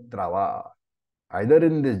 Ihava amutrava. Either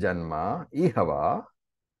in this Janma, Ihava,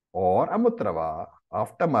 or amutrava,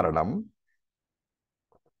 after Maranam,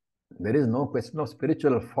 there is no question of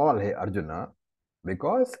spiritual fall, hey Arjuna,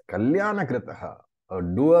 because Kalyana Kritaha, a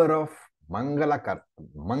doer of Mangala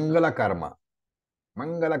Karma,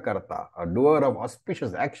 Mangala Karta, a doer of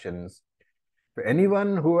auspicious actions, for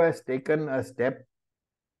anyone who has taken a step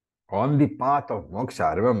on the path of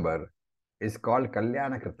moksha, remember, is called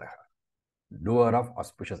Kalyana Kritaha, doer of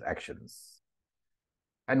auspicious actions.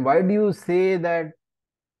 And why do you say that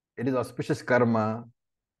it is auspicious karma?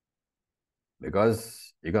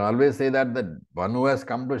 Because you can always say that the one who has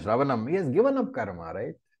come to Shravanam, he has given up karma,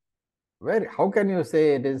 right? How can you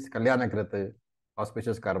say it is Kalyana Krita,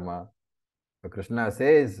 auspicious karma? So Krishna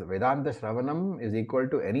says Vedanta Shravanam is equal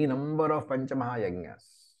to any number of Panchamaha Yajnas.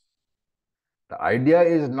 The idea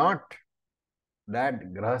is not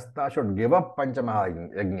that Grahastha should give up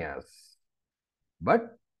Panchamaha Yajnas,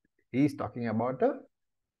 but he is talking about a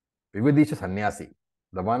Vividisha Sannyasi,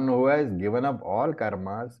 the one who has given up all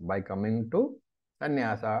karmas by coming to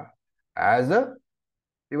sannyasa as a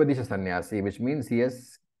Vivadisha Sannyasi, which means he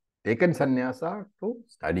has taken sannyasa to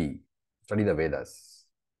study the Vedas,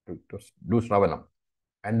 to do Shravanam.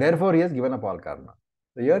 And therefore, he has given up all karma.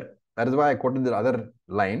 So here, that is why I quoted the other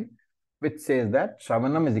line, which says that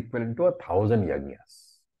Shravanam is equivalent to 1,000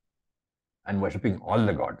 yajnas and worshipping all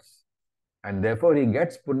the gods. And therefore, he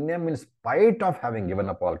gets punyam in spite of having given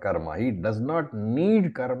up all karma. He does not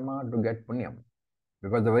need karma to get punyam,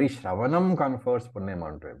 because the very Shravanam confers punyam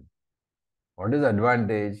onto him. What is the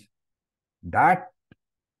advantage? That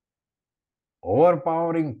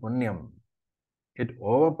overpowering punyam, it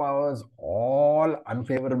overpowers all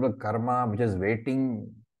unfavorable karma which is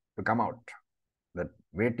waiting to come out, that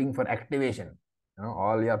waiting for activation.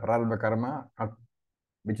 All your prarabdha karma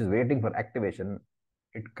which is waiting for activation,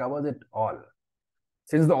 it covers it all.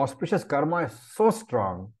 Since the auspicious karma is so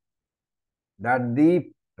strong that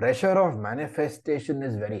the pressure of manifestation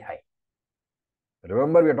is very high.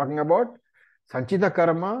 Remember, we are talking about Sanchita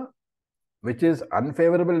karma, which is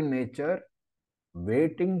unfavorable in nature,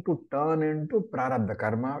 waiting to turn into prarabdha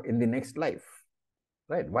karma in the next life.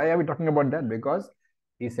 Right? Why are we talking about that? Because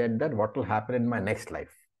he said that what will happen in my next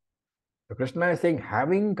life. So Krishna is saying,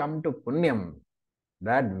 having come to punyam,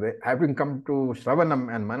 that having come to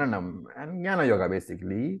Shravanam and Mananam and Jnana Yoga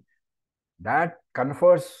basically, that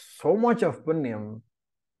confers so much of punyam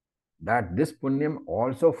that this punyam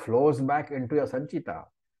also flows back into your Sanchita.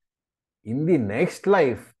 In the next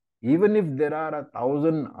life, even if there are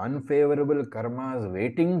 1,000 unfavorable karmas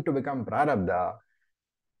waiting to become prarabdha,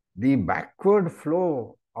 the backward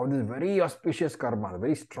flow of this very auspicious karma,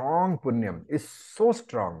 very strong punyam, is so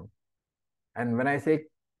strong. And when I say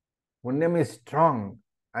punyam is strong,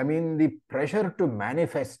 I mean the pressure to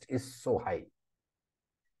manifest is so high.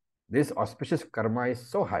 This auspicious karma is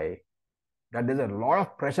so high that there's a lot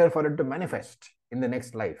of pressure for it to manifest in the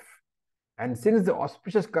next life. And since the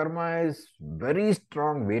auspicious karma is very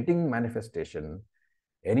strong waiting manifestation,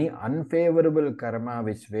 any unfavorable karma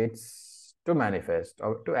which waits to manifest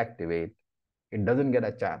or to activate, it doesn't get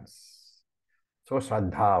a chance. So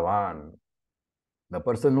Shraddhavan, the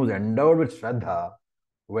person who's endowed with Shraddha,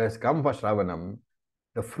 who has come for Shravanam,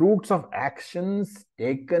 the fruits of actions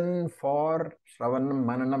taken for Shravanam,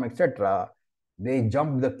 Mananam, etc., they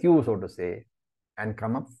jump the queue, so to say, and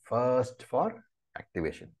come up first for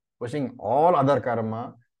activation, pushing all other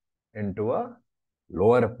karma into a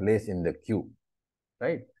lower place in the queue,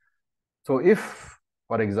 right? So if,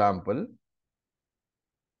 for example,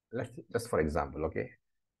 just for example, okay,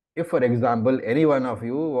 if, for example, any one of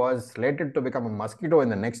you was slated to become a mosquito in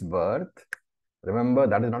the next birth, remember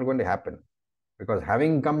that is not going to happen, because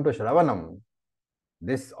having come to Shravanam,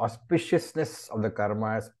 this auspiciousness of the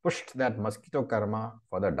karma has pushed that mosquito karma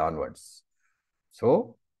further downwards.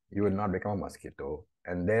 So you will not become a mosquito.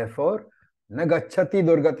 And therefore, na gacchati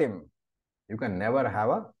durgatim. You can never have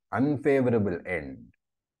an unfavorable end.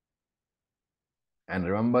 And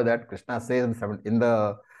remember that Krishna says in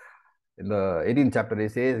the 18th chapter, he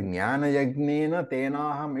says, Jnana yagnena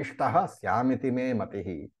tenaham ishtaha syamiti me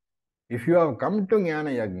matihi. If you have come to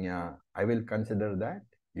Jnana Yajna, I will consider that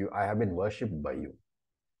I have been worshipped by you.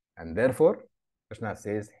 And therefore, Krishna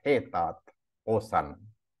says, Hey Tat, O son.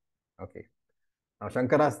 Okay. Now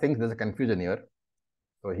Shankara thinks there's a confusion here.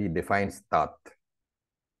 So he defines Tat.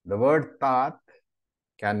 The word Tat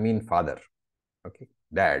can mean father. Okay.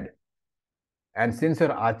 Dad. And since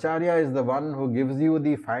your Acharya is the one who gives you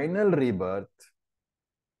the final rebirth,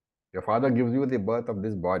 your father gives you the birth of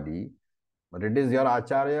this body, but it is your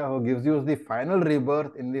Acharya who gives you the final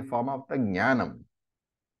rebirth in the form of the Jnanam.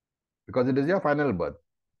 Because it is your final birth.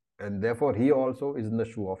 And therefore, he also is in the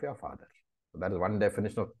shoe of your father. So that is one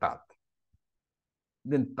definition of Tat.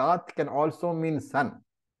 Then Tat can also mean son.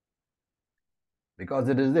 Because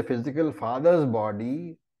it is the physical father's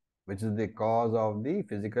body which is the cause of the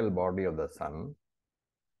physical body of the son.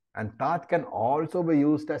 And Tat can also be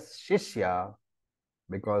used as Shishya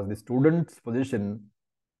because the student's position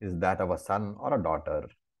is that of a son or a daughter.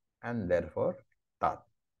 And therefore, Tat.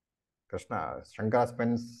 Shankara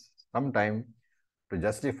spends some time to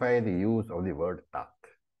justify the use of the word Tat.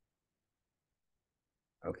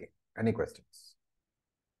 Okay, any questions?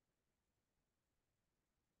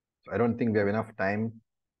 So I don't think we have enough time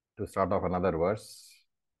to start off another verse.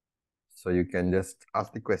 So you can just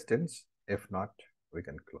ask the questions. If not, we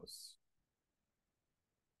can close.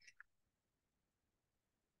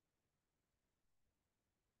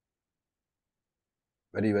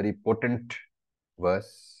 Very, very potent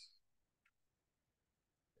verse.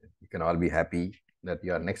 You can all be happy that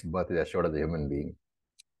your next birth is assured as a human being.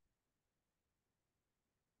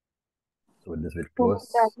 So with this we'll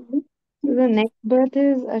close. The next birth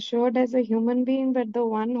is assured as a human being, but the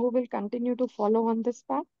one who will continue to follow on this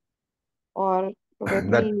path? Or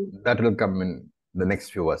probably... that will come in the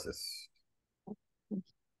next few verses.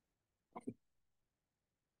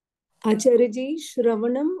 Acharyaji,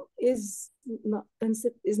 Shravanam is not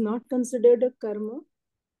considered a karma.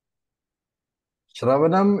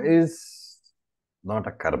 Shravanam is not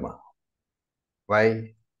a karma.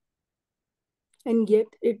 Why? And yet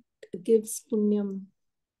it gives punyam.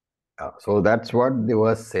 So that's what the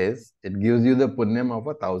verse says. It gives you the punyam of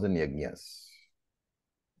 1,000 yajnas,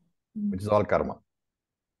 which is all karma.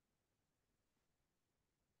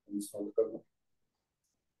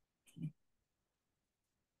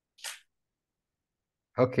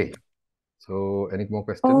 Okay. So any more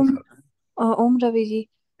questions? Om Raviji.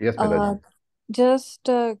 Yes, Melaji. Just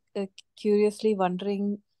curiously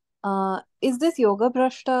wondering, is this Yoga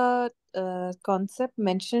Bhrashta concept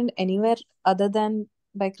mentioned anywhere other than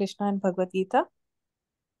by Krishna and Bhagavad Gita?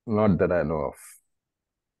 Not that I know of.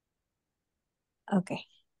 Okay.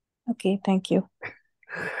 Okay, thank you.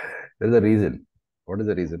 There's a reason. What is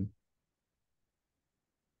the reason?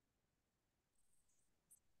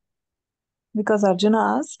 Because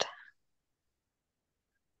Arjuna asked.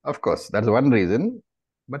 Of course, that's one reason.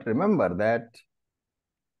 But remember that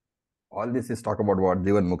all this is talk about what?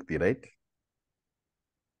 Jivan Mukti, right?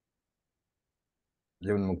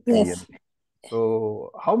 Jivan Mukti. Yes.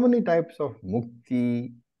 So, how many types of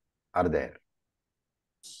Mukti are there?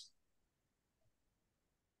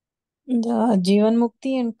 The Jivan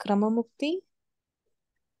Mukti and Krama Mukti.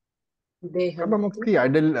 Krama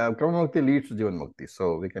Mukti leads to Jivan Mukti.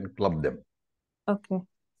 So, we can club them. Okay.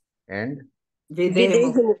 And?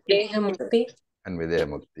 Videha Mukti. And Videha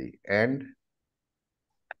Mukti. And?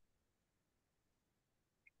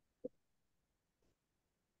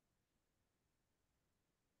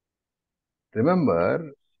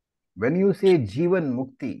 Remember, when you say Jivan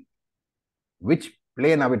Mukti, which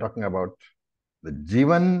plane are we talking about?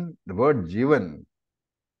 The word Jivan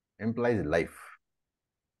implies life.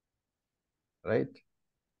 Right?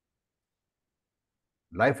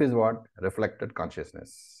 Life is what? Reflected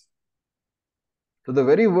consciousness. So the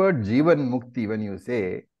very word Jivan Mukti, when you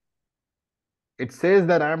say, it says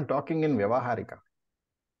that I am talking in Vyavaharika.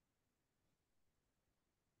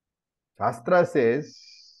 Shastra says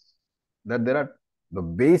that the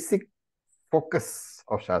basic focus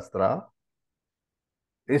of Shastra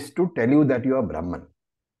is to tell you that you are Brahman.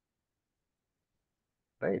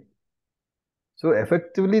 Right? So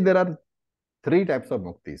effectively there are 3 types of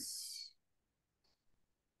muktis.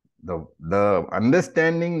 The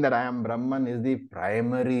understanding that I am Brahman is the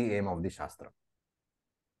primary aim of the Shastra.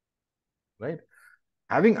 Right?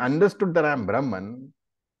 Having understood that I am Brahman,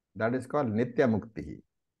 that is called Nitya Mukti.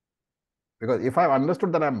 Because if I have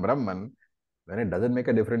understood that I am Brahman, when it doesn't make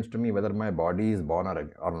a difference to me whether my body is born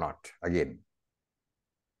or not again.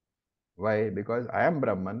 Why? Because I am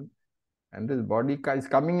Brahman and this body is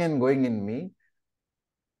coming and going in me.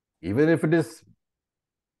 Even if it is,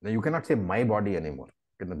 you cannot say my body anymore.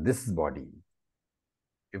 This body.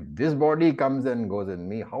 If this body comes and goes in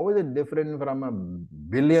me, how is it different from a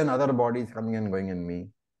billion other bodies coming and going in me?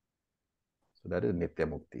 So that is Nitya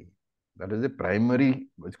Mukti. That is the primary,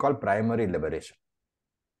 it's called primary liberation.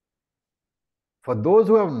 For those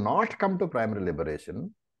who have not come to primary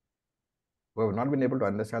liberation, who have not been able to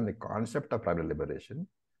understand the concept of primary liberation,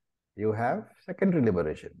 you have secondary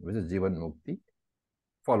liberation, which is Jivan Mukti,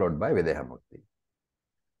 followed by Videha Mukti.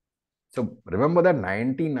 So remember that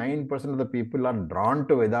 99% of the people are drawn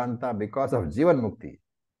to Vedanta because of Jivan Mukti,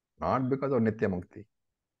 not because of Nitya Mukti.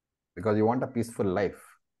 Because you want a peaceful life.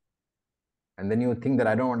 And then you think that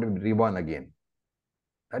I don't want to be reborn again.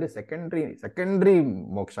 That is secondary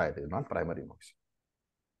moksha, it is not primary moksha.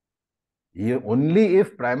 Only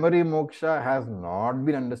if primary moksha has not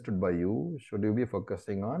been understood by you, should you be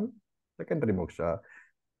focusing on secondary moksha.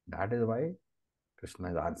 That is why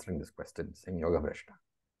Krishna is answering this question, saying Yoga Bhrashta.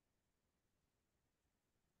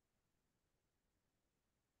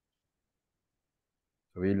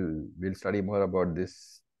 So we'll study more about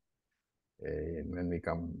this when we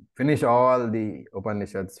finish all the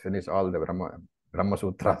Upanishads, finish all the Brahma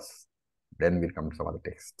Sutras, then we'll come to some other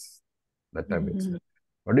texts. That time we'll see.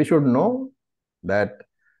 But you should know that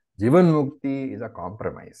Jivan Mukti is a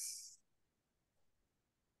compromise.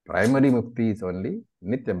 Primary Mukti is only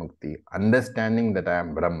Nitya Mukti, understanding that I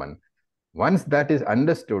am Brahman. Once that is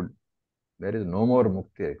understood, there is no more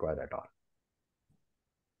Mukti required at all.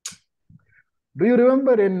 Do you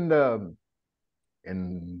remember in the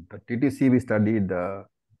TTC we studied that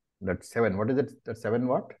 7, what is it? That 7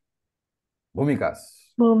 what? Bhumikas.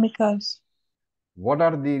 Bhumikas. What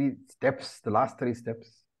are the steps, the last 3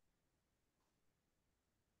 steps?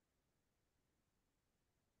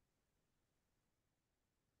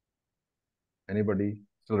 Anybody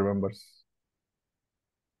still remembers?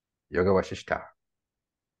 Yoga Vasishta.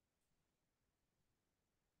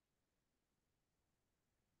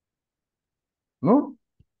 No?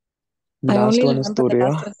 The I last only one is remember the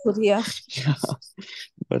Turiya. last one, Turiya. Yeah.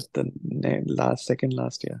 But the second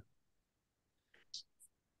last, yeah.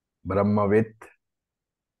 Brahmavit,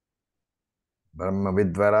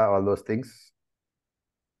 Brahmavidvara, all those things.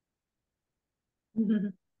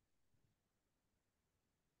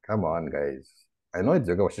 Come on, guys. I know it's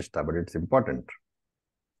Yoga Vasishta, but it's important.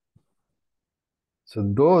 So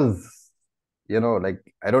those, like,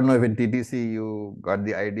 I don't know if in TTC you got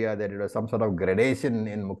the idea that it was some sort of gradation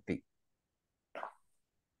in Mukti.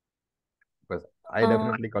 Because I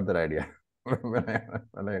definitely got that idea when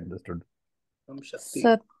I understood.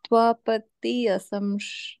 Satvapati,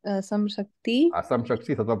 Asamshakti.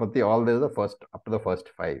 Asamshakti, Satvapati, all these are the first, up to the first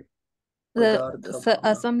 5. The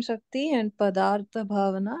Asamshakti and Padartha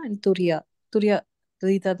Bhavana and Turiya. Turiya,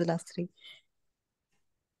 these are the last 3.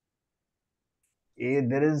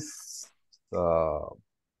 There is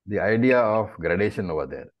the idea of gradation over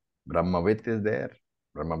there. Brahmavit is there,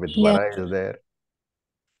 Brahmavidvara is there.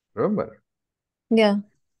 Remember? Yeah.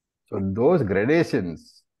 So those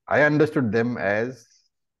gradations, I understood them as,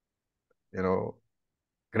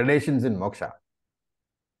 gradations in moksha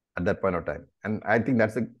at that point of time. And I think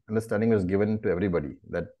that's the understanding was given to everybody,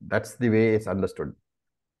 that's the way it's understood.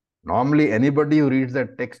 Normally, anybody who reads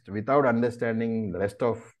that text without understanding the rest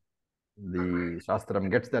of the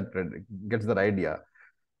Shastram gets that idea.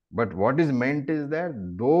 But what is meant is that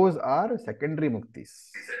those are secondary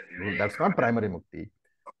muktis. That's not primary mukti.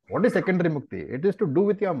 What is secondary mukti? It is to do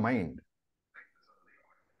with your mind.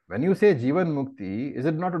 When you say Jivan Mukti, is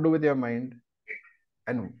it not to do with your mind?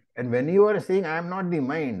 And when you are saying, I am not the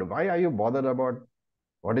mind, why are you bothered about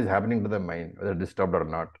what is happening to the mind, whether disturbed or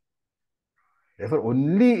not? Therefore,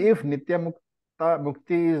 only if Nitya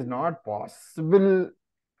Mukti is not possible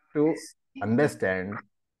to understand,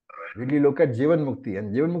 will you look at Jivan Mukti.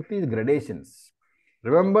 And Jivan Mukti is gradations.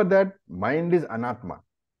 Remember that mind is Anatma.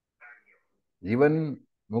 Jivan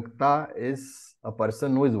Mukta is a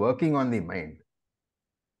person who is working on the mind.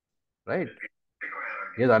 Right?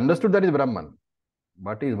 He has understood that is Brahman,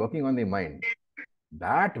 but he is working on the mind.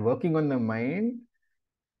 That working on the mind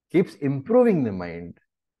keeps improving the mind.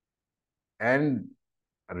 And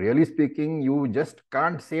really speaking, you just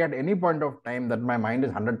can't say at any point of time that my mind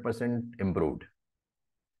is 100% improved.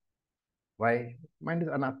 Why? Mind is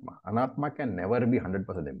Anatma. Anatma can never be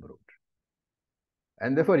 100% improved.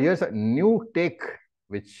 And therefore, here's a new take,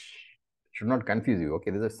 which should not confuse you. Okay,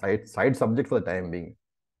 this is a side subject for the time being.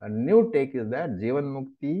 A new take is that Jivan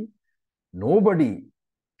Mukti, nobody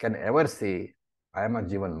can ever say I am a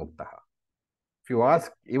Jivan Muktaha. If you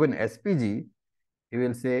ask even SPG, he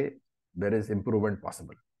will say there is improvement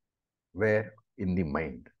possible. Where? In the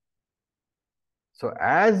mind. So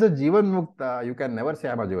as a Jivan Mukta, you can never say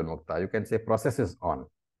I am a Jivan Mukta. You can say process is on.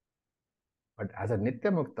 But as a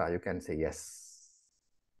Nitya Mukta, you can say yes,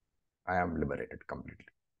 I am liberated completely.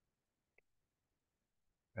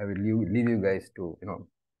 I will leave you guys to,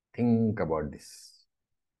 think about this.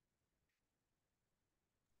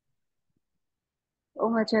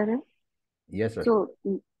 Oh, Acharya. Yes, sir. So,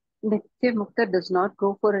 Nitya Mukta does not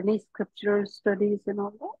go for any scriptural studies and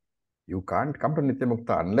all that? You can't come to Nitya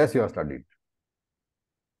Mukta unless you have studied.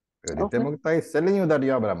 Nitya Okay. Mukta is telling you that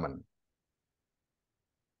you are Brahman.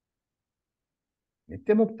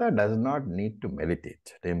 Nitya Mukta does not need to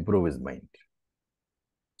meditate to improve his mind.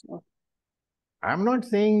 Okay. I'm not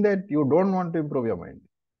saying that you don't want to improve your mind,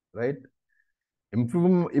 right?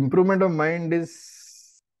 Improvement of mind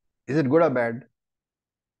is it good or bad?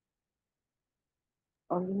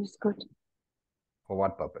 Always good. For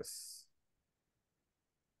what purpose?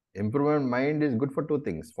 Improvement of mind is good for two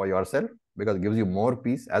things. For yourself, because it gives you more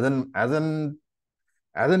peace. As in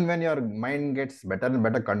when your mind gets better and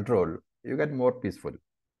better control, you get more peaceful.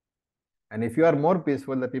 And if you are more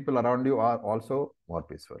peaceful, the people around you are also more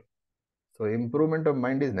peaceful. So improvement of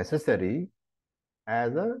mind is necessary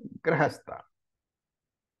as a grahastha.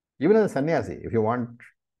 Even as a sannyasi, if you want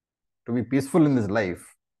to be peaceful in this life,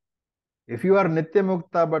 if you are Nitya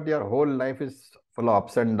Mukta but your whole life is full of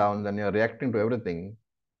ups and downs and you're reacting to everything,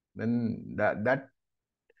 then that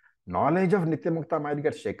knowledge of Nitya Mukta might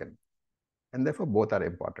get shaken. And therefore both are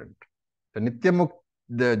important. So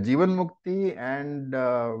the Jivan Mukti and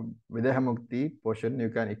Videha Mukti portion you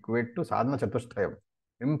can equate to Sadhana Chatushtayam.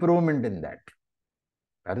 Improvement in that.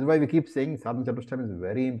 That is why we keep saying Sadhana Chatushtayam is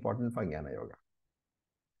very important for Jnana Yoga.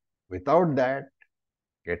 Without that,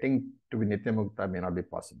 getting to be Nitya Mukta may not be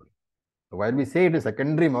possible. So while we say it is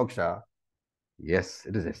secondary moksha, yes,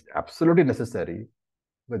 it is absolutely necessary,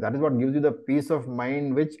 but that is what gives you the peace of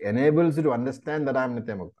mind which enables you to understand that I am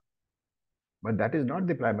Nitya Mukta. But that is not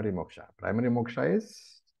the primary moksha. Primary moksha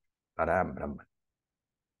is that I am Brahman.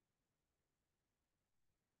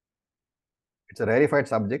 It's a rarefied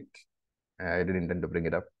subject. I didn't intend to bring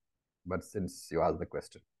it up, but since you asked the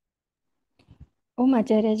question. Oh,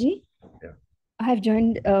 Acharya ji. Yeah. I have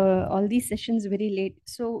joined all these sessions very late.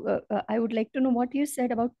 So I would like to know what you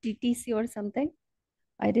said about TTC or something.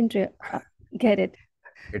 I didn't get it.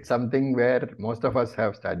 It's something where most of us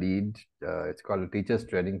have studied. It's called a Teachers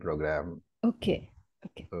Training Program. Okay.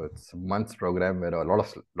 Okay. So it's a month's program where a lot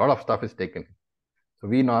of stuff is taken. So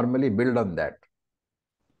we normally build on that.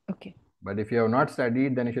 Okay. But if you have not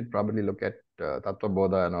studied, then you should probably look at Tattva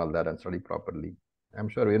Bodha and all that and study properly. I'm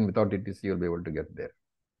sure even without TTC, you'll be able to get there.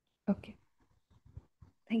 Okay.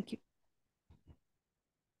 Thank you.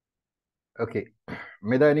 Okay.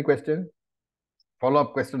 Meda, any question?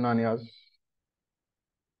 Follow-up question on yours?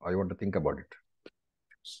 Or you want to think about it?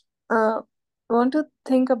 I want to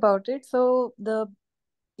think about it. So the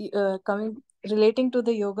relating to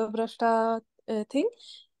the Yoga Brashta thing.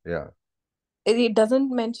 Yeah. It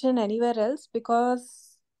doesn't mention anywhere else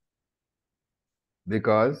because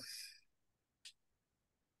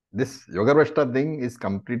this Yoga Brashta thing is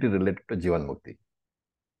completely related to Jivan Mukti.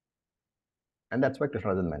 And that's why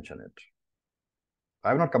Krishna doesn't mention it. I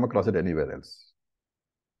have not come across it anywhere else.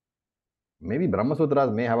 Maybe Brahma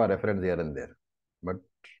Sutras may have a reference here and there, but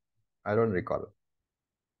I don't recall.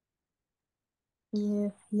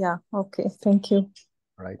 Yeah. Okay. Thank you.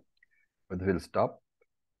 All right. But we'll stop.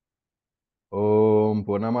 Om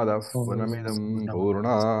Purnamadav Purnamidam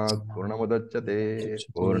Purnat Purnamudachyate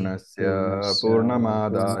Purnasya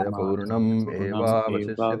Purnamadaya Purnam Eva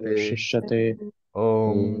Vasishyate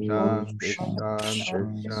Om Shanti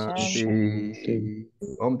Shanti Shanti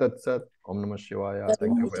Om Tat Sat Om Namah Shivaya.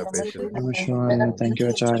 Thank you for your patience. Namaskar. Thank you,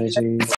 Acharya ji.